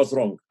right, who was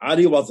wrong.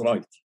 Ali was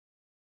right.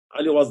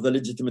 Ali was the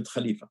legitimate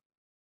Khalifa.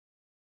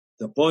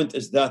 The point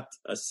is that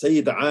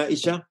Sayyida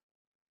Aisha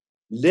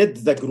led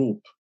the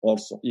group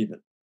also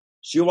even.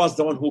 She was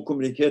the one who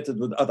communicated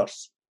with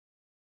others.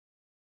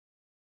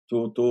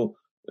 That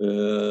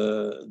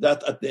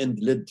at the end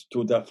led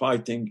to the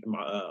fighting,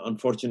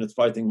 unfortunate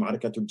fighting,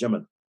 Ma'arakatul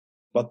Jamal.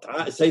 But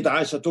Sayyida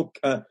Aisha took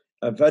a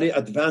very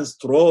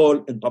advanced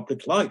role in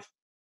public life.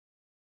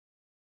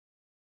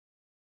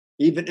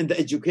 Even in the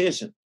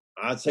education.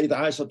 Sayyida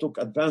Aisha took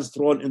advanced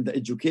role in the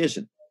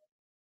education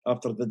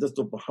after the death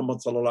of Muhammad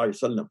sallallahu alaihi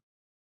wasallam.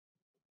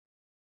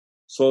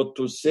 So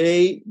to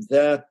say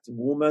that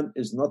woman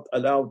is not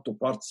allowed to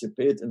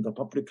participate in the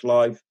public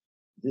life,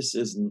 this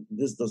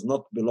does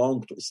not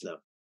belong to Islam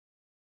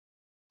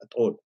at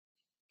all.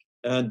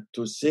 And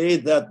to say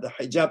that the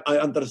hijab, I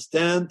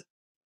understand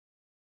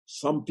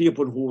some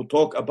people who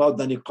talk about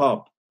the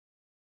niqab,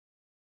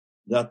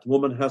 that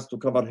woman has to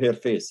cover her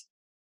face,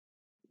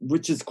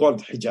 which is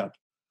called hijab.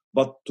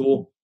 But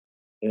to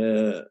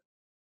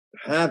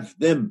have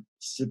them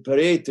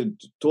separated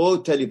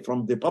totally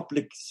from the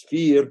public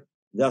sphere,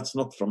 that's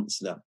not from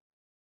Islam.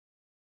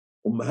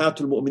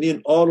 Ummahatul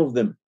Mu'mineen, all of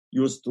them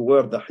used to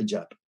wear the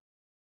hijab,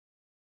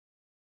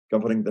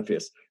 covering the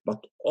face.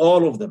 But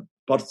all of them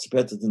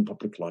participated in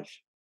public life.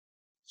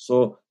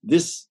 So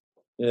this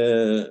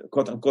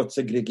quote-unquote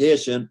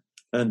segregation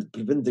and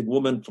preventing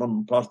women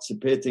from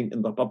participating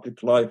in the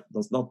public life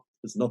is not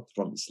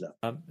from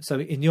Islam. So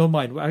in your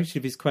mind, well,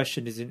 actually this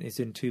question is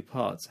in two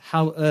parts.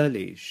 How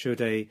early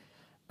should a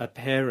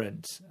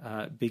parent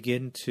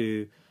begin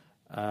to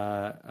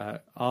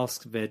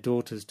ask their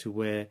daughters to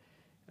wear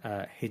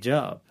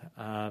hijab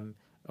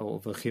or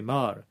the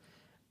khimar?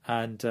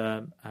 And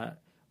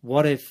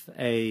what if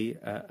a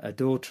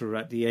daughter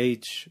at the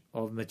age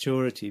of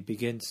maturity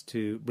begins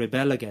to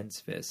rebel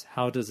against this?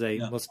 How does a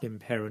Muslim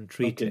parent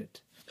treat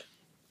it?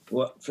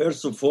 Well,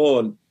 first of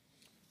all,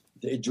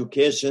 the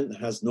education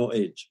has no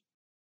age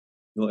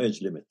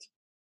limit.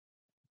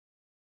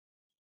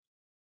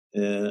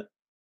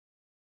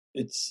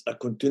 It's a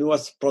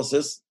continuous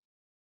process.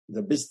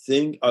 The best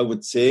thing I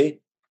would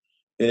say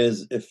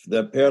is if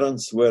the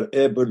parents were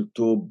able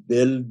to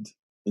build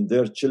in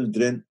their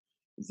children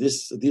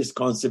these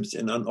concepts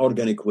in an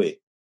organic way,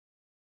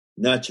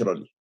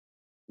 naturally,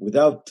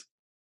 without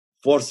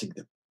forcing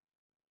them.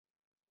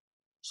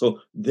 So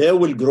they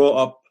will grow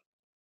up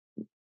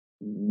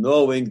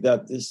knowing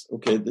that this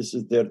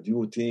is their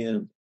duty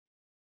and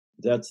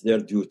that's their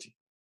duty,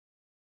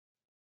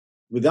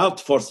 without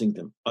forcing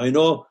them. I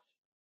know,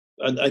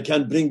 and I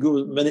can bring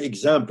you many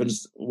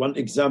examples. One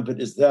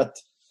example is that,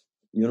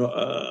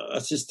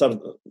 a sister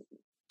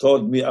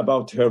told me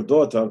about her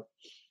daughter.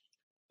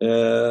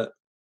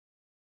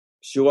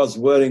 She was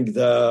wearing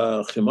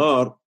the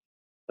khimar,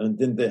 and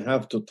then they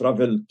have to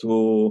travel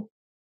to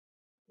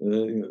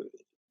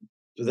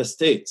the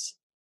States.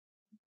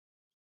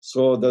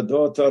 So her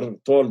daughter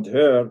told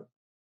her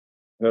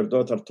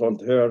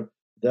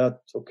that,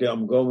 okay,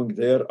 I'm going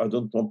there, I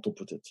don't want to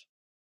put it.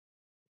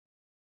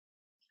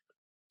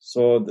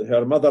 So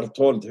her mother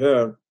told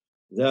her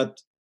that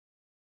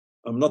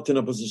I'm not in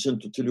a position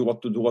to tell you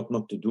what to do, what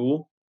not to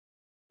do.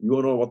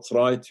 You know what's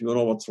right, you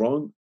know what's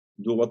wrong.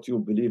 Do what you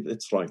believe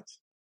it's right.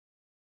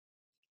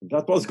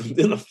 That was good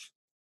enough.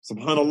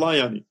 Subhanallah,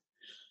 yani.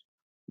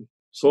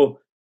 So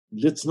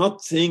let's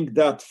not think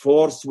that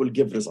force will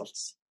give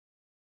results.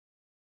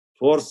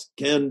 Force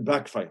can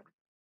backfire.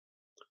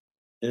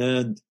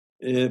 And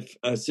if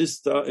a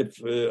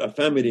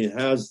family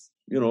has,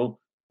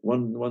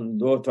 one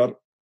daughter,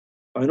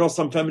 I know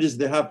some families,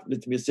 they have,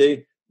 let me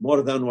say,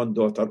 more than one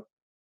daughter.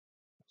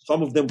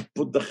 Some of them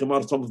put the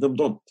khimar, some of them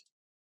don't.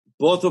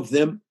 Both of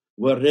them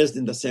were raised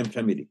in the same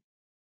family.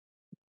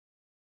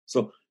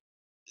 So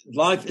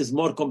life is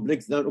more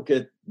complex than,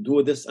 okay,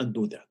 do this and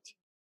do that.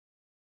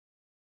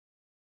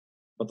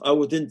 But I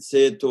wouldn't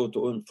say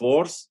to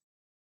enforce.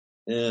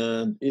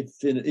 And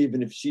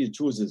even if she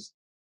chooses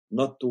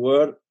not to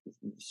wear,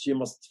 she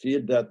must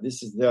feel that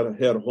this is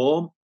her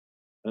home,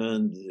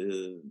 and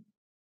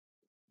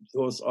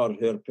those are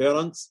her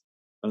parents,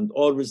 and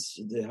always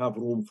they have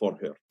room for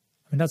her.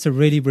 And that's a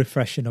really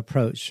refreshing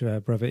approach,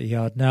 Brother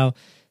Iyad. Now,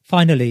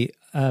 finally,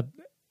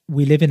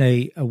 we live in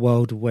a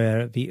world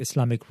where the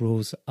Islamic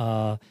rules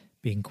are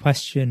being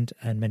questioned,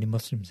 and many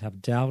Muslims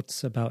have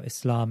doubts about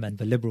Islam, and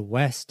the liberal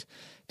West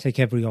take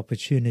every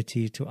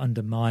opportunity to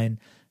undermine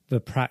the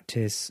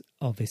practice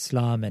of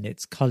Islam and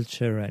its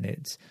culture and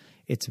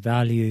its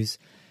values.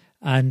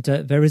 And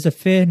there is a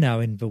fear now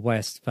in the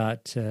West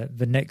that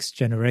the next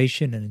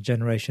generation and the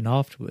generation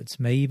afterwards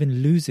may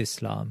even lose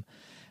Islam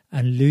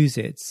and lose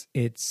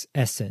its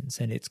essence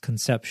and its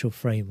conceptual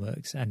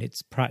frameworks and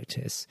its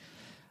practice.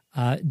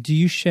 Do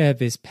you share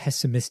this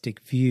pessimistic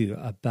view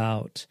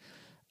about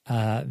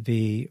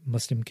the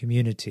Muslim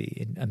community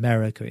in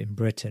America, in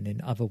Britain,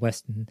 in other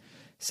Western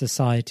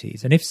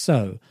societies? And if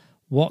so,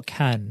 what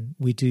can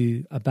we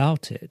do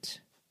about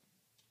it?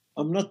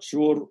 I'm not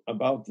sure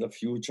about the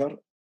future.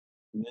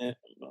 I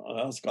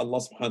ask Allah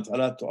subhanahu wa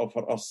ta'ala to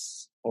offer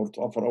us or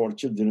to offer our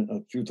children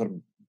a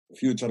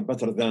future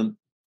better than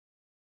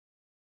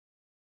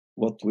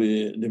what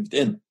we lived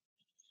in.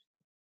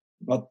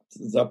 But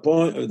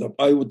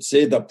I would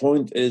say the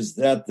point is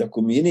that the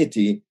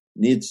community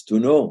needs to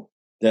know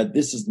that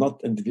this is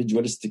not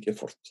individualistic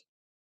effort.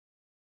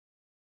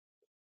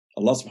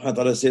 Allah subhanahu wa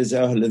ta'ala says,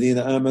 يَا أَيُّهَا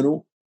الَّذِينَ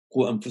آمَنُوا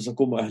قُوا أَنفُسَكُمْ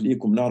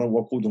وَأَهْلِيكُمْ نَارًا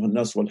وَقُودُهَا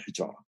النَّاسُ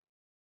وَالْحِجَارَةُ,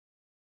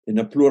 in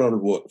a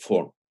plural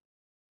form.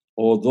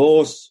 Or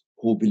those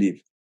who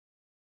believe.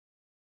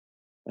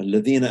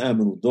 الَّذِينَ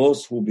آمَنُوا,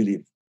 those who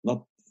believe,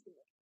 not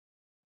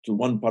to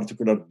one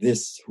particular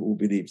this who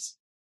believes.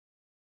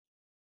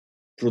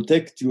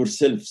 Protect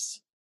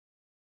yourselves,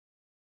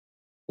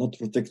 not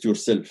protect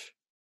yourself.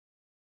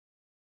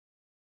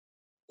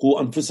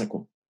 قُوا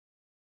أَنفُسَكُمْ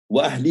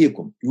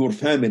وَأَهْلِيكُمْ, your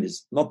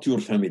families, not your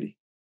family.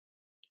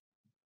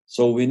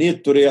 So we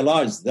need to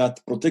realize that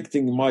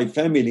protecting my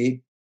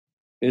family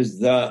is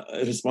the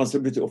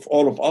responsibility of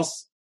all of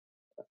us.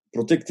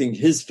 Protecting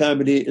his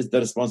family is the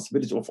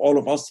responsibility of all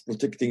of us.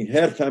 Protecting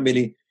her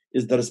family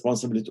is the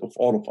responsibility of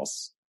all of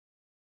us.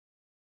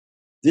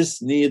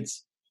 This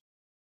needs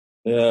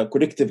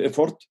collective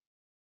effort.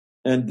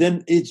 And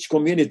then each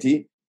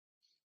community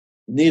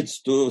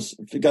needs to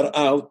figure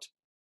out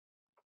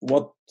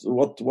what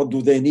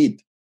do they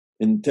need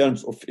in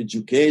terms of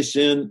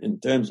education, in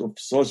terms of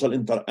social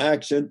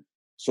interaction,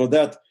 so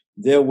that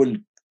they will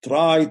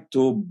try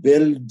to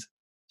build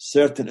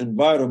certain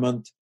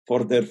environment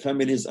for their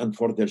families and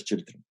for their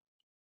children.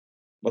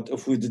 But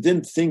if we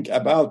didn't think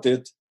about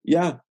it,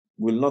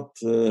 we'll not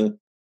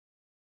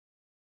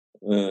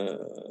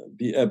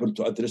be able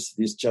to address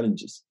these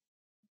challenges.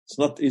 It's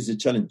not easy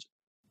challenge.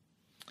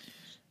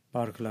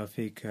 Barakallahu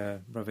feek,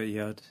 Brother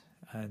Iyad,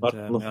 and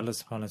may Allah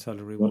subhanahu wa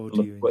ta'ala reward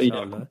you,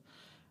 inshallah.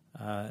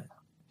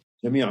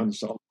 جميعا إن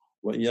شاء الله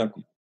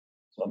وإياكم.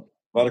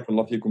 بارك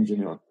الله فيكم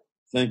جميعا.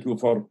 Thank you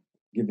for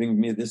giving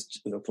me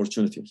this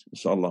opportunity,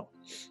 inshallah.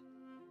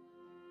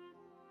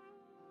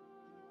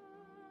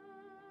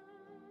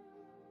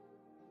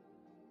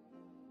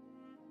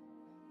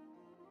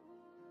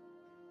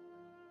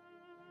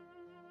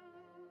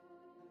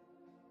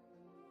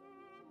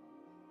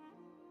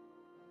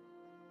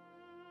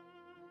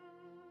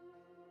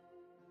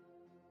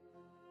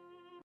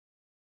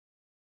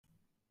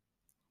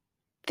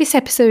 This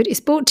episode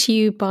is brought to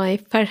you by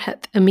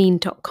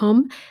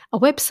farhatamin.com, a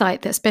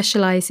website that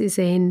specializes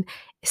in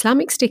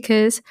Islamic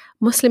stickers,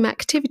 Muslim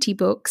activity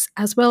books,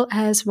 as well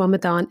as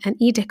Ramadan and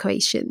Eid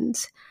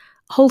decorations.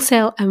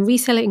 Wholesale and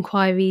reseller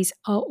inquiries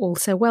are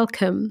also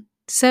welcome.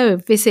 So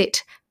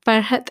visit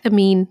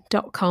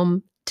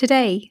farhatamin.com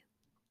today.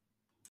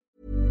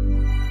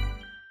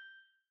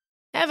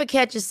 Ever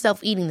catch yourself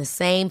eating the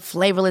same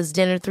flavorless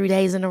dinner 3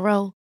 days in a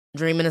row?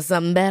 Dreaming of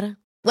something better?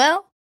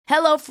 Well,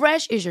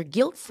 HelloFresh is your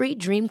guilt-free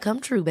dream come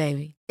true,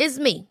 baby. It's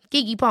me,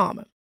 Keke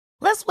Palmer.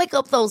 Let's wake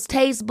up those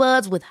taste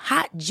buds with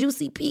hot,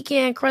 juicy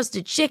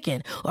pecan-crusted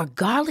chicken or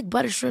garlic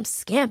butter shrimp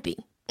scampi.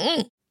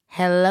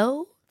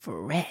 Hello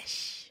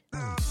Fresh.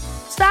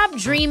 Stop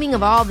dreaming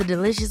of all the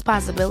delicious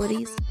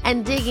possibilities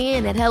and dig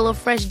in at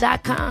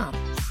HelloFresh.com.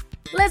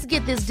 Let's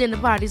get this dinner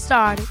party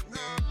started.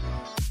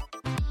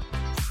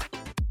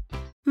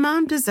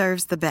 Mom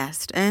deserves the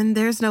best, and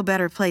there's no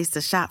better place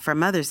to shop for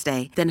Mother's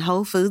Day than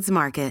Whole Foods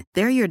Market.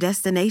 They're your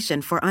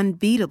destination for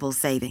unbeatable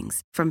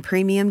savings, from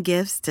premium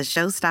gifts to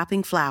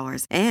show-stopping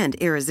flowers and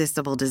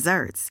irresistible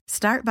desserts.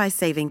 Start by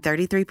saving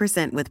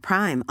 33% with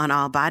Prime on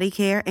all body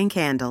care and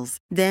candles.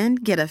 Then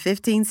get a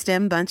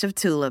 15-stem bunch of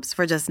tulips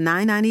for just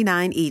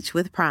 $9.99 each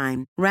with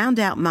Prime. Round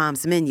out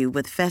Mom's menu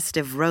with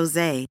festive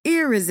rosé,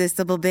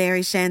 irresistible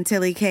berry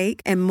chantilly cake,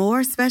 and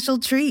more special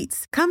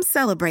treats. Come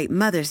celebrate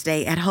Mother's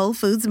Day at Whole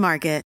Foods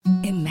Market.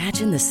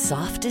 Imagine the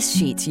softest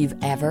sheets you've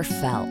ever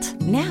felt.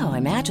 Now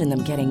imagine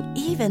them getting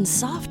even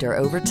softer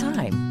over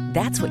time.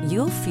 That's what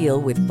you'll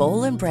feel with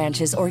Boll &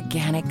 Branch's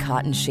organic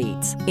cotton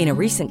sheets. In a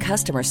recent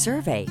customer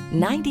survey,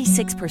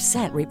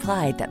 96%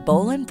 replied that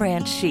Boll &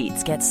 Branch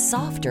sheets get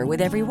softer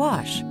with every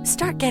wash.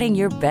 Start getting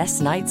your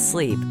best night's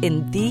sleep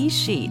in these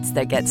sheets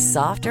that get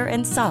softer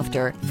and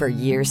softer for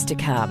years to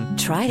come.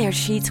 Try their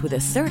sheets with a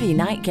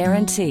 30-night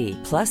guarantee.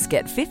 Plus,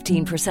 get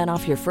 15%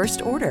 off your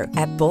first order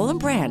at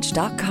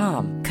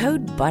bollandbranch.com.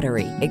 Code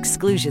BUTTERY.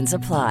 Exclusions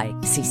apply.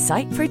 See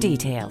site for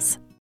details.